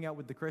you hanging out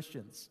with the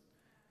Christians.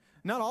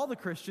 Not all the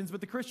Christians,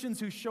 but the Christians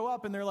who show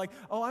up and they're like,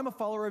 oh, I'm a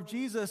follower of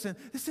Jesus and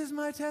this is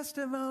my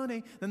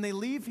testimony. Then they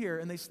leave here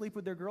and they sleep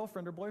with their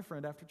girlfriend or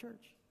boyfriend after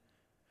church.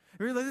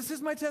 Really, this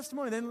is my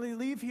testimony. Then they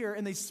leave here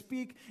and they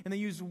speak and they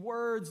use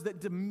words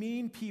that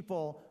demean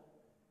people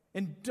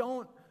and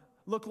don't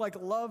look like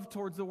love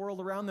towards the world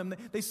around them.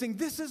 They sing,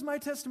 this is my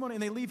testimony,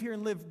 and they leave here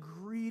and live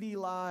greedy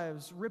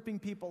lives, ripping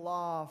people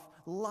off,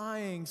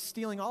 lying,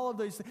 stealing, all of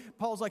those things.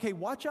 Paul's like, hey,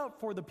 watch out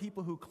for the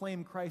people who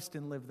claim Christ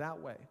and live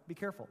that way. Be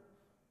careful.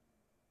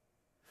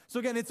 So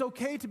again, it's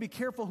okay to be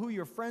careful who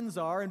your friends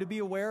are and to be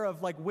aware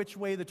of like which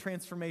way the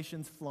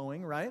transformation's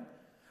flowing, right?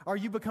 Are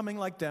you becoming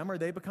like them? Are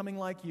they becoming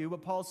like you?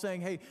 But Paul's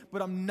saying, hey,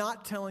 but I'm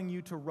not telling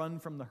you to run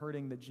from the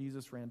hurting that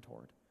Jesus ran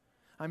toward.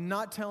 I'm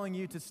not telling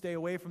you to stay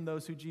away from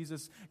those who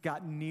Jesus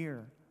got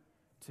near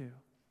to. I'm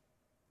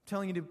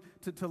telling you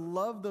to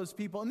love those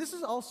people. And this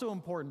is also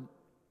important.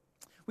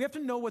 We have to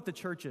know what the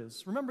church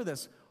is. Remember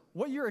this.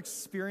 What you're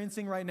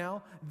experiencing right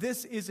now,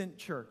 this isn't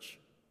church.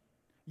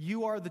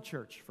 You are the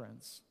church,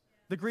 friends.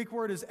 The Greek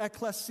word is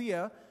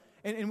ekklesia,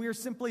 and we are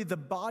simply the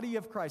body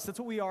of Christ. That's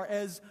what we are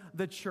as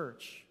the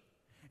church.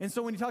 And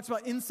so when he talks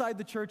about inside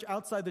the church,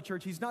 outside the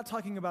church, he's not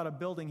talking about a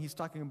building, he's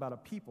talking about a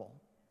people.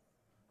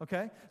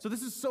 Okay? So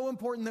this is so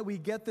important that we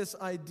get this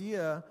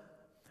idea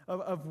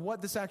of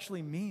what this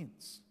actually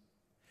means.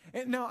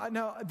 And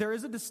now, there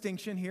is a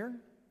distinction here,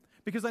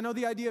 because I know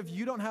the idea of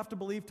you don't have to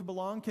believe to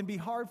belong can be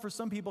hard for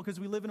some people because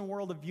we live in a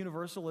world of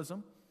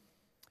universalism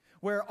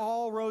where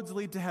all roads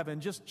lead to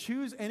heaven. Just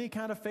choose any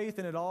kind of faith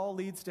and it all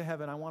leads to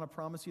heaven. I want to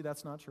promise you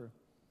that's not true.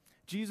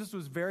 Jesus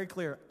was very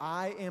clear.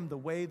 I am the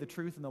way, the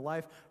truth, and the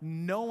life.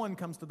 No one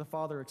comes to the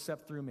Father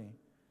except through me.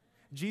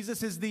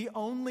 Jesus is the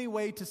only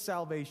way to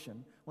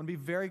salvation. I want to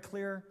be very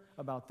clear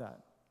about that.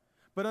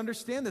 But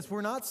understand this.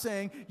 We're not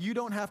saying you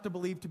don't have to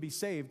believe to be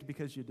saved,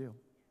 because you do.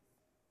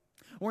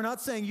 We're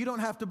not saying you don't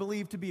have to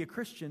believe to be a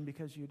Christian,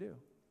 because you do.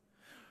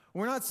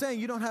 We're not saying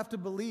you don't have to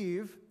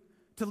believe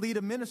to lead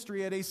a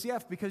ministry at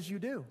ACF, because you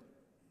do.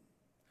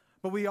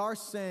 But we are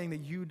saying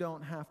that you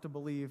don't have to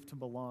believe to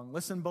belong.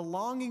 Listen,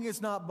 belonging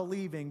is not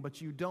believing,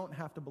 but you don't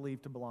have to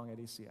believe to belong at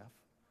ACF.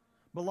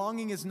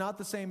 Belonging is not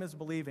the same as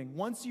believing.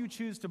 Once you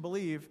choose to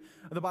believe,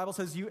 the Bible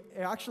says you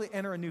actually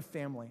enter a new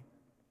family.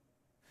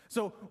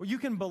 So you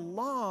can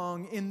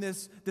belong in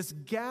this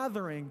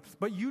gathering,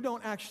 but you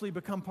don't actually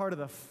become part of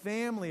the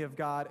family of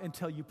God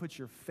until you put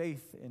your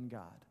faith in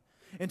God.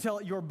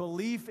 Until your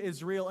belief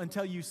is real,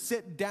 until you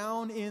sit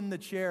down in the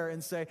chair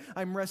and say,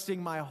 I'm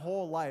resting my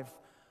whole life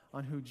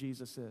on who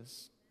Jesus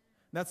is.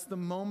 That's the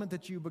moment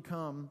that you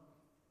become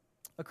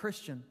a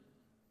Christian.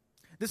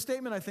 This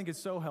statement, I think, is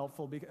so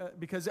helpful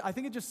because I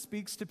think it just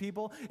speaks to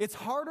people. It's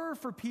harder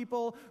for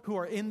people who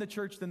are in the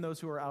church than those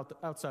who are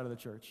outside of the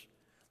church.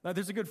 Now,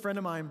 there's a good friend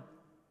of mine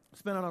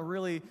who's been on a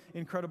really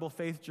incredible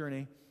faith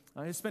journey.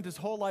 He spent his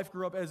whole life,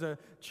 grew up as a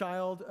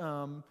child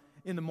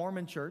in the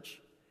Mormon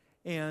church,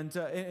 and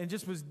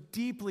just was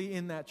deeply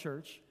in that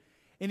church.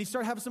 And he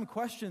started having some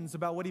questions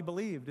about what he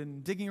believed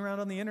and digging around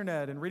on the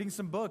internet and reading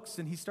some books,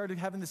 and he started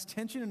having this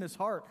tension in his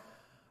heart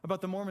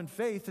about the Mormon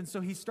faith, and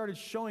so he started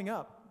showing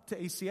up to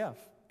ACF,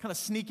 kind of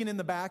sneaking in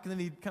the back, and then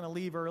he'd kind of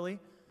leave early.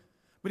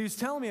 But he was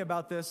telling me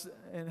about this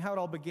and how it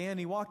all began.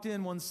 He walked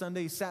in one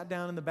Sunday, he sat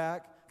down in the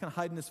back, kind of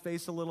hiding his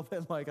face a little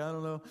bit, like, I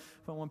don't know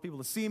if I want people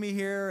to see me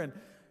here, and,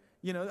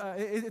 you know,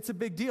 it's a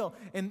big deal.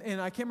 And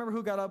I can't remember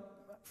who got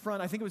up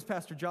front. I think it was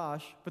Pastor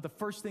Josh, but the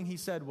first thing he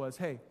said was,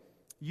 hey,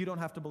 you don't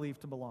have to believe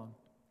to belong.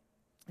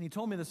 And he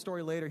told me the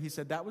story later. He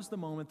said, that was the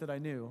moment that I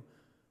knew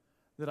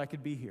that I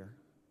could be here.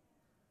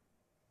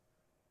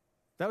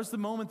 That was the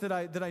moment that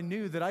I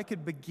knew that I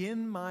could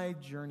begin my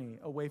journey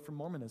away from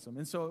Mormonism.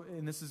 And so,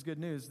 and this is good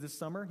news, this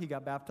summer he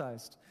got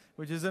baptized,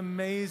 which is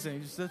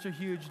amazing. It's such a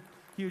huge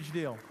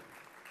deal.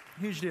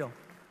 Huge deal.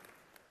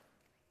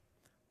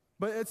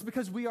 But it's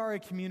because we are a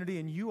community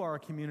and you are a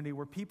community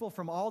where people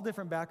from all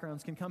different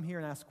backgrounds can come here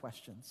and ask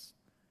questions.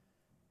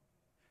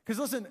 Because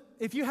listen,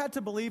 if you had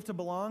to believe to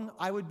belong,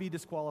 I would be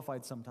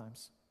disqualified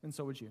sometimes, and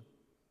so would you.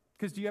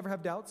 Because do you ever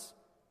have doubts?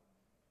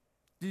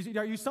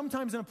 Are you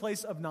sometimes in a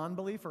place of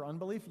non-belief or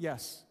unbelief?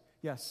 Yes.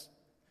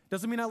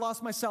 Doesn't mean I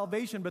lost my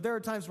salvation, but there are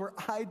times where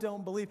I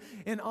don't believe.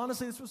 And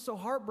honestly, this was so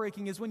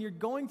heartbreaking, is when you're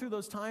going through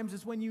those times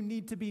is when you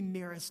need to be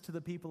nearest to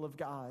the people of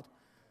God.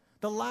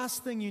 The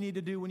last thing you need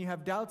to do when you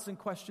have doubts and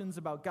questions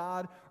about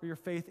God or your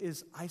faith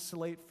is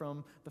isolate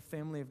from the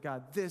family of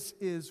God. This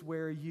is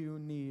where you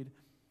need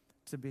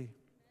to be.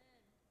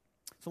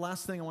 So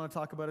last thing I want to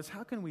talk about is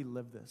how can we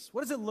live this?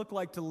 What does it look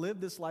like to live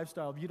this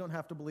lifestyle if you don't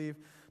have to believe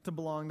to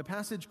belong? The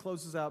passage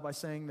closes out by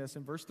saying this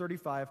in verse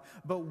 35,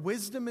 but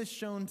wisdom is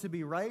shown to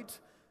be right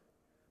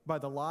by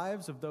the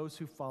lives of those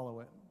who follow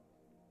it.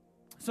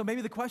 So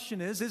maybe the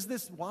question is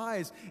this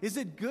wise? Is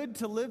it good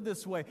to live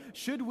this way?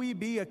 Should we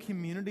be a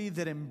community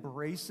that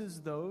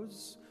embraces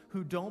those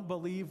who don't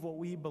believe what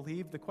we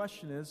believe? The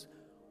question is,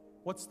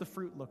 what's the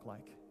fruit look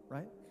like,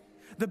 right?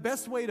 The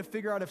best way to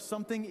figure out if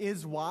something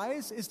is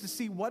wise is to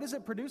see what is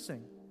it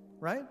producing,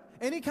 right?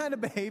 Any kind of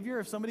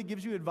behavior, if somebody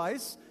gives you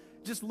advice,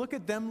 just look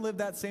at them live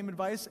that same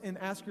advice and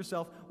ask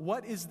yourself,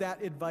 what is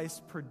that advice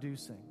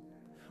producing?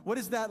 What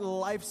is that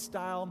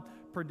lifestyle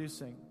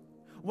producing?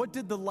 What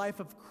did the life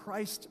of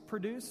Christ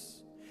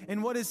produce?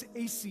 And what is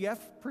ACF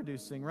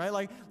producing, right?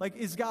 Like,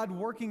 is God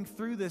working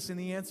through this? And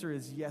the answer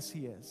is yes,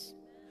 he is.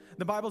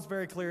 The Bible's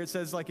very clear. It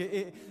says,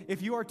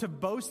 if you are to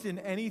boast in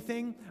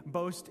anything,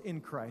 boast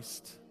in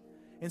Christ.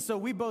 And so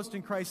we boast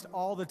in Christ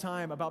all the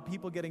time about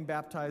people getting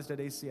baptized at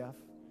ACF.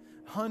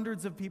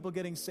 Hundreds of people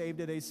getting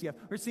saved at ACF.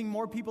 We're seeing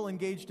more people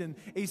engaged in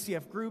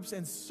ACF groups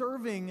and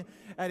serving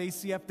at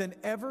ACF than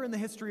ever in the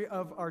history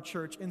of our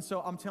church. And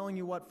so I'm telling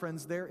you what,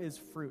 friends, there is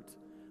fruit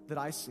that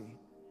I see,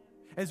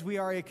 as we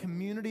are a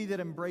community that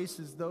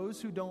embraces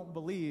those who don't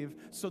believe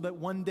so that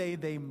one day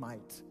they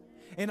might.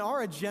 And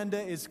our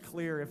agenda is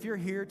clear. If you're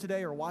here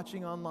today or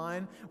watching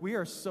online, we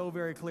are so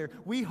very clear.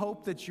 We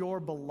hope that your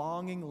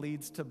belonging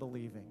leads to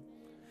believing.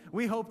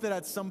 We hope that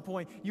at some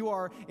point you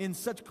are in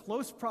such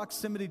close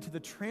proximity to the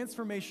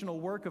transformational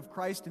work of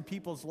Christ in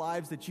people's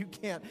lives that you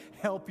can't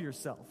help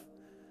yourself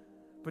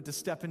but to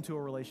step into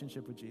a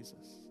relationship with Jesus.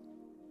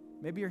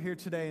 Maybe you're here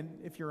today, and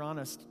if you're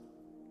honest,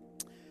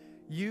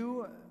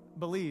 you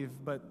believe,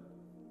 but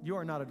you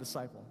are not a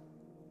disciple.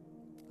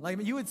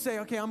 Like, you would say,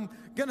 okay, I'm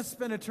going to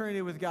spend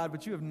eternity with God,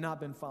 but you have not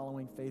been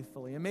following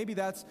faithfully. And maybe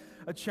that's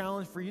a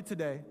challenge for you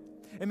today.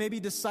 And maybe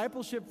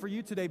discipleship for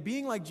you today,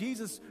 being like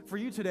Jesus for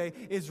you today,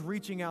 is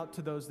reaching out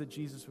to those that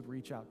Jesus would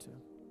reach out to.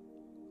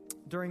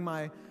 During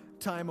my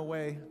time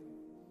away,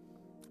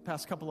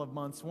 past couple of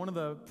months, one of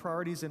the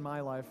priorities in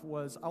my life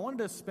was I wanted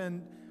to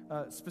spend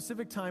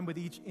specific time with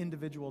each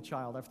individual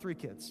child. I have 3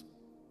 kids.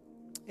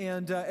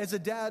 And as a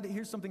dad,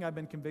 here's something I've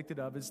been convicted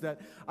of, is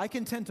that I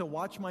can tend to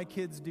watch my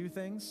kids do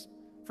things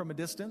from a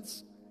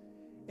distance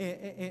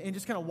and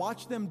just kind of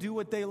watch them do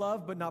what they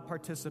love, but not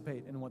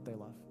participate in what they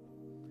love.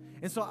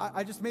 And so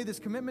I just made this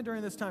commitment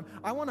during this time.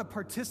 I want to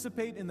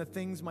participate in the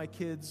things my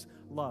kids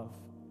love.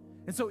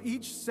 And so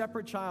each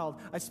separate child,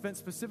 I spent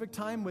specific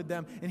time with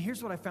them. And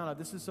here's what I found out.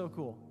 This is so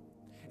cool.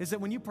 Is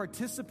that when you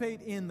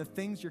participate in the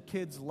things your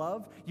kids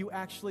love, you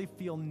actually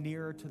feel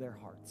nearer to their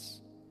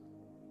hearts.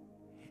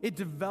 It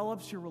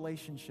develops your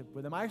relationship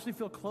with them. I actually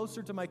feel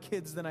closer to my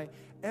kids than I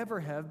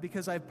ever have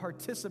because I've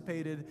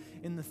participated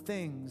in the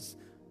things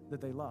that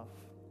they love.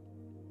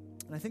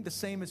 And I think the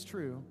same is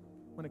true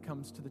when it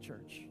comes to the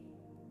church.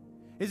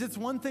 It's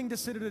one thing to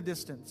sit at a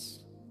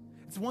distance.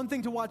 It's one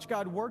thing to watch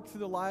God work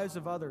through the lives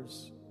of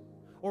others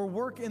or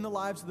work in the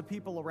lives of the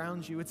people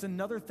around you. It's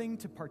another thing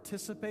to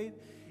participate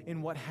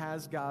in what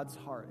has God's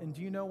heart. And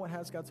do you know what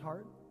has God's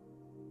heart?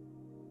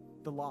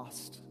 The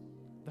lost,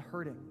 the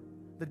hurting,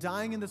 the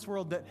dying in this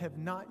world that have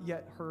not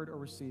yet heard or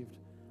received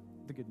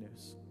the good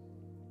news.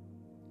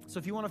 So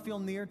if you want to feel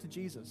near to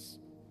Jesus,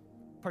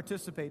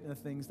 participate in the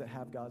things that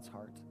have God's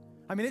heart.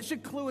 I mean, it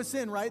should clue us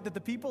in, right, that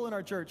the people in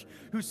our church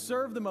who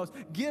serve the most,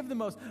 give the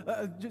most,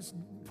 just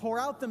pour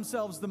out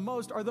themselves the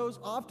most are those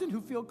often who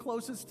feel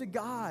closest to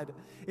God.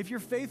 If your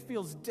faith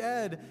feels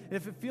dead, and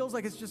if it feels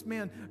like it's just,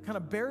 kind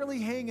of barely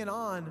hanging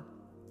on,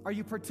 are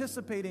you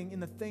participating in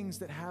the things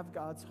that have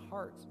God's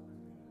heart?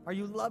 Are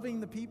you loving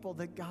the people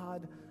that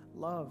God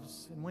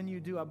loves? And when you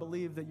do, I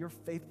believe that your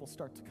faith will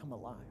start to come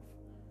alive.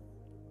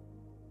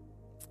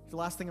 The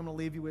last thing I'm going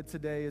to leave you with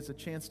today is a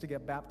chance to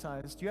get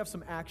baptized. You have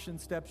some action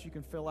steps you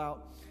can fill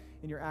out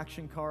in your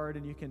action card,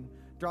 and you can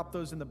drop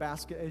those in the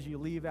basket as you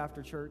leave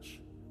after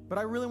church. But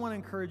I really want to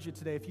encourage you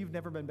today, if you've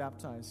never been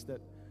baptized, that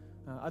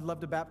I'd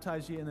love to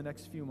baptize you in the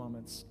next few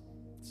moments.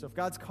 So if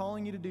God's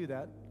calling you to do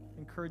that, I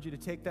encourage you to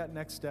take that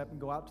next step and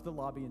go out to the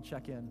lobby and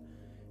check in. And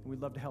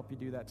we'd love to help you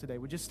do that today.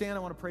 Would you stand? I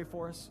want to pray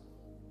for us.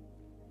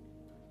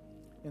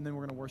 And then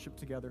we're going to worship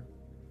together.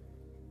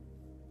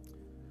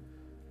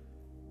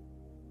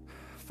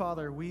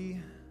 Father,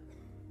 we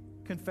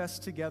confess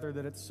together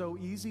that it's so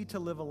easy to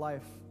live a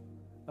life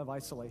of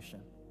isolation.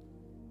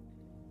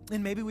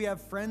 And maybe we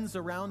have friends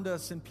around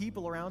us and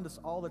people around us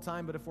all the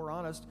time, but if we're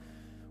honest,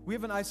 we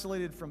haven't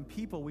isolated from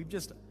people. We've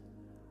just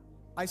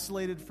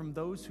isolated from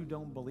those who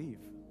don't believe.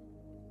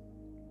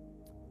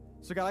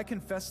 So God, I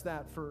confess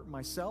that for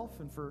myself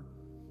and for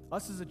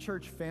us as a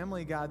church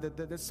family, God,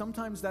 that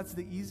sometimes that's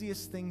the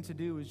easiest thing to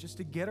do, is just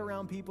to get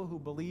around people who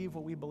believe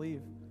what we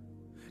believe.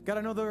 God,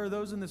 I know there are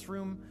those in this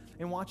room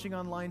and watching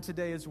online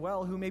today as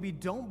well who maybe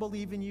don't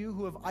believe in you,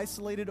 who have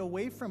isolated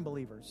away from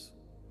believers,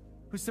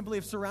 who simply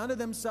have surrounded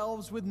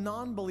themselves with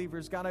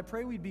non-believers. God, I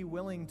pray we'd be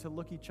willing to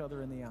look each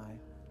other in the eye.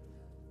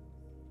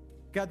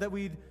 God, that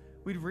we'd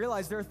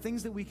realize there are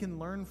things that we can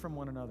learn from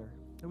one another,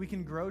 that we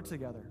can grow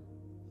together.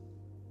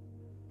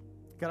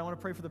 God, I want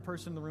to pray for the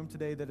person in the room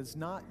today that has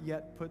not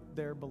yet put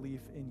their belief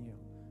in you,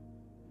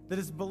 that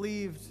has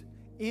believed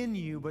in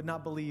you but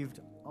not believed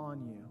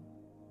on you,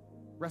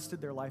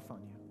 rested their life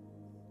on you.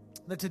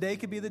 That today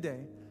could be the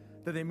day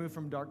that they move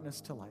from darkness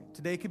to light.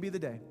 Today could be the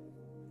day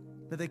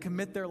that they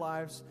commit their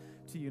lives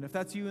to you. And if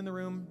that's you in the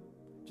room,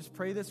 just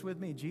pray this with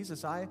me.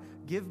 Jesus, I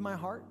give my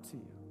heart to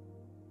you.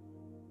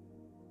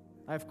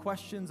 I have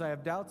questions, I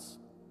have doubts.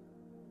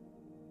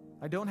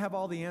 I don't have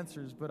all the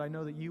answers, but I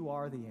know that you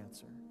are the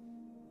answer.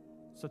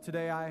 So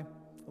today I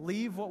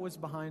leave what was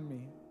behind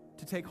me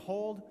to take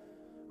hold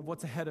of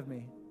what's ahead of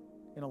me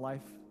in a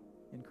life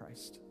in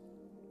Christ.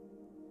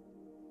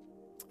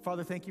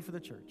 Father, thank you for the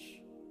church.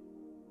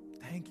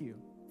 Thank you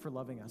for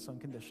loving us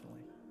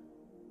unconditionally.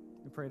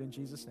 We pray it in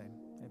Jesus' name.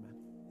 Amen.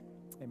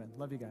 Amen.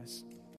 Love you guys.